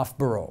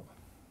 Loughborough?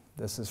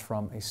 This is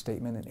from a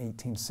statement in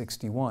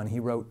 1861.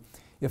 He wrote,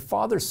 "If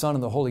Father, Son,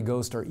 and the Holy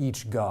Ghost are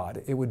each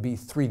God, it would be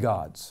three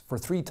gods, for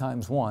 3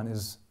 times 1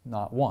 is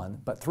not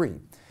 1, but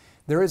 3.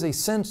 There is a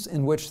sense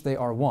in which they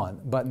are one,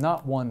 but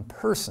not one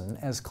person,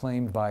 as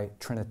claimed by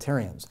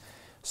Trinitarians."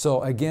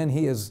 So again,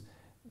 he is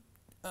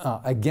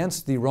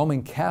against the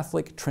Roman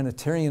Catholic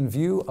Trinitarian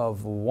view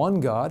of one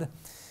God,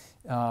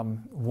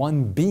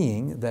 one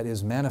being that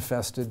is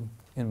manifested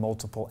in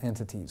multiple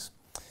entities.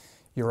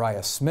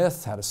 Uriah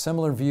Smith had a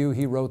similar view.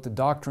 He wrote the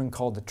doctrine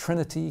called the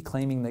Trinity,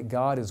 claiming that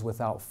God is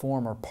without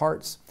form or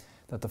parts,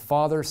 that the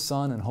Father,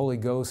 Son, and Holy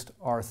Ghost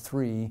are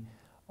three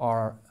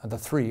are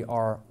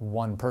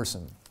one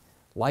person.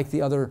 Like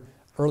the other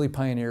early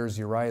pioneers,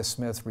 Uriah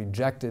Smith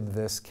rejected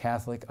this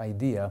Catholic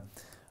idea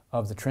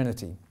of the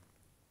Trinity.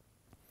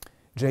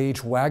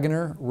 J.H.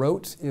 Waggoner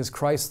wrote, "Is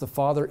Christ the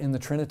Father in the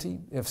Trinity?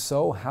 If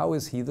so, how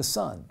is He the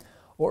Son?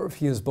 Or if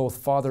He is both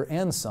Father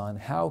and Son,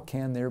 how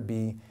can there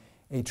be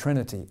a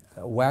Trinity?"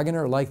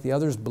 Waggoner, like the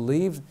others,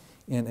 believed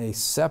in a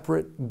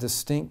separate,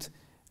 distinct,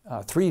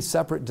 3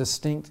 separate,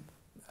 distinct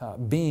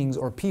beings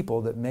or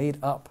people that made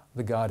up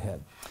the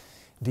Godhead.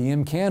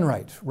 D.M.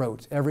 Canright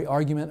wrote, "Every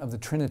argument of the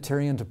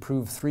Trinitarian to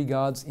prove 3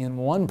 gods in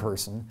one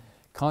person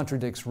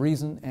contradicts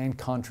reason and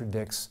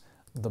contradicts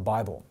the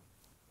Bible."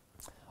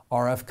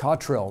 R.F.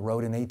 Cottrell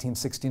wrote in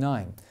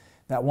 1869,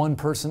 "That one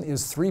person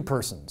is 3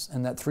 persons,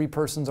 and that 3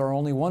 persons are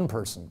only one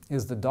person,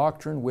 is the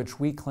doctrine which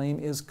we claim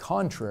is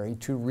contrary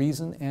to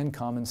reason and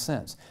common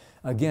sense."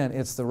 Again,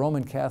 it's the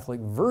Roman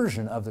Catholic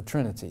version of the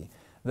Trinity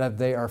that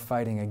they are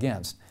fighting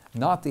against,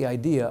 not the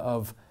idea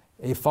of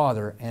a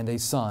Father and a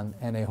Son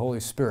and a Holy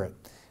Spirit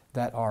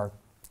that are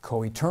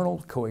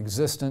co-eternal,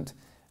 coexistent,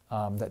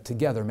 that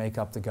together make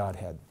up the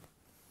Godhead.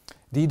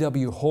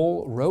 D.W.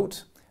 Hull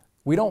wrote,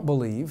 "We don't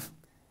believe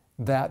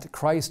that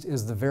Christ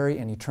is the very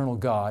and eternal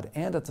God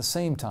and at the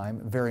same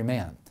time very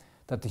man,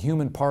 that the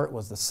human part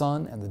was the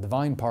Son and the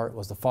divine part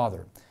was the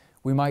Father.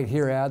 We might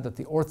here add that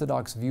the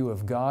orthodox view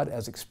of God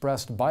as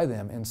expressed by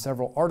them in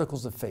several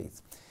articles of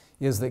faith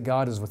is that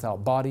God is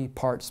without body,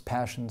 parts,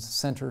 passions,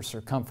 center,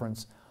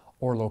 circumference,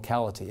 or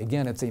locality."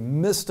 Again, it's a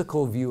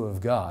mystical view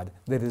of God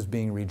that is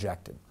being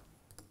rejected.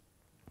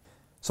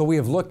 So we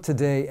have looked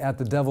today at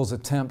the devil's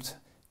attempt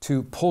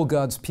to pull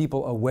God's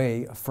people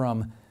away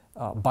from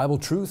Bible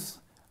truth,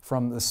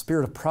 from the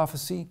spirit of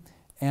prophecy,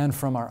 and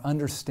from our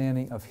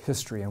understanding of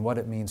history and what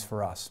it means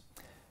for us.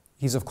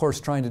 He's, of course,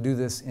 trying to do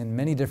this in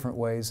many different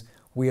ways.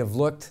 We have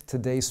looked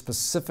today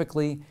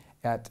specifically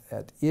at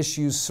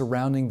issues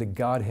surrounding the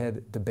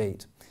Godhead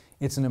debate.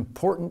 It's an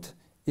important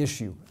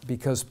issue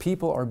because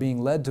people are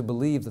being led to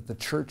believe that the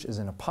church is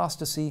in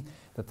apostasy,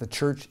 that the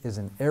church is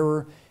in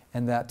error,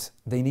 and that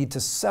they need to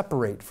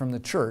separate from the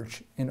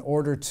church in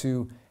order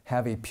to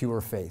have a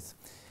pure faith.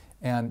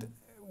 And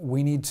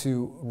we need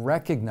to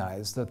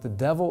recognize that the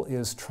devil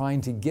is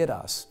trying to get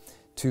us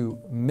to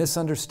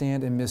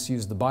misunderstand and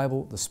misuse the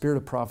Bible, the spirit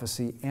of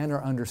prophecy, and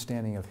our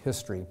understanding of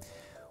history.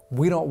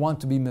 We don't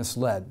want to be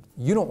misled.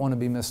 You don't want to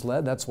be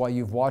misled. That's why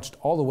you've watched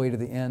all the way to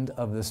the end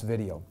of this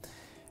video.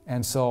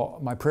 And so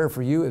my prayer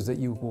for you is that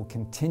you will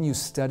continue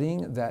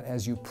studying, that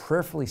as you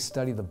prayerfully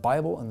study the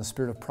Bible and the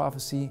spirit of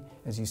prophecy,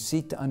 as you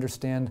seek to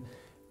understand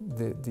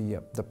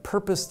the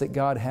purpose that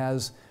God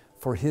has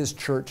for His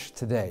church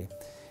today,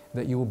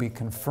 that you will be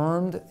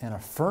confirmed and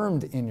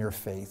affirmed in your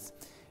faith,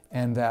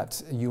 and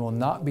that you will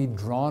not be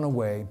drawn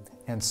away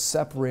and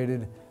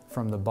separated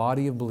from the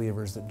body of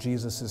believers that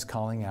Jesus is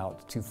calling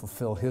out to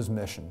fulfill His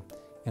mission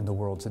in the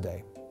world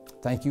today.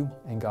 Thank you,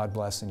 and God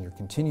bless in your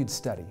continued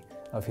study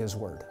of His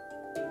Word.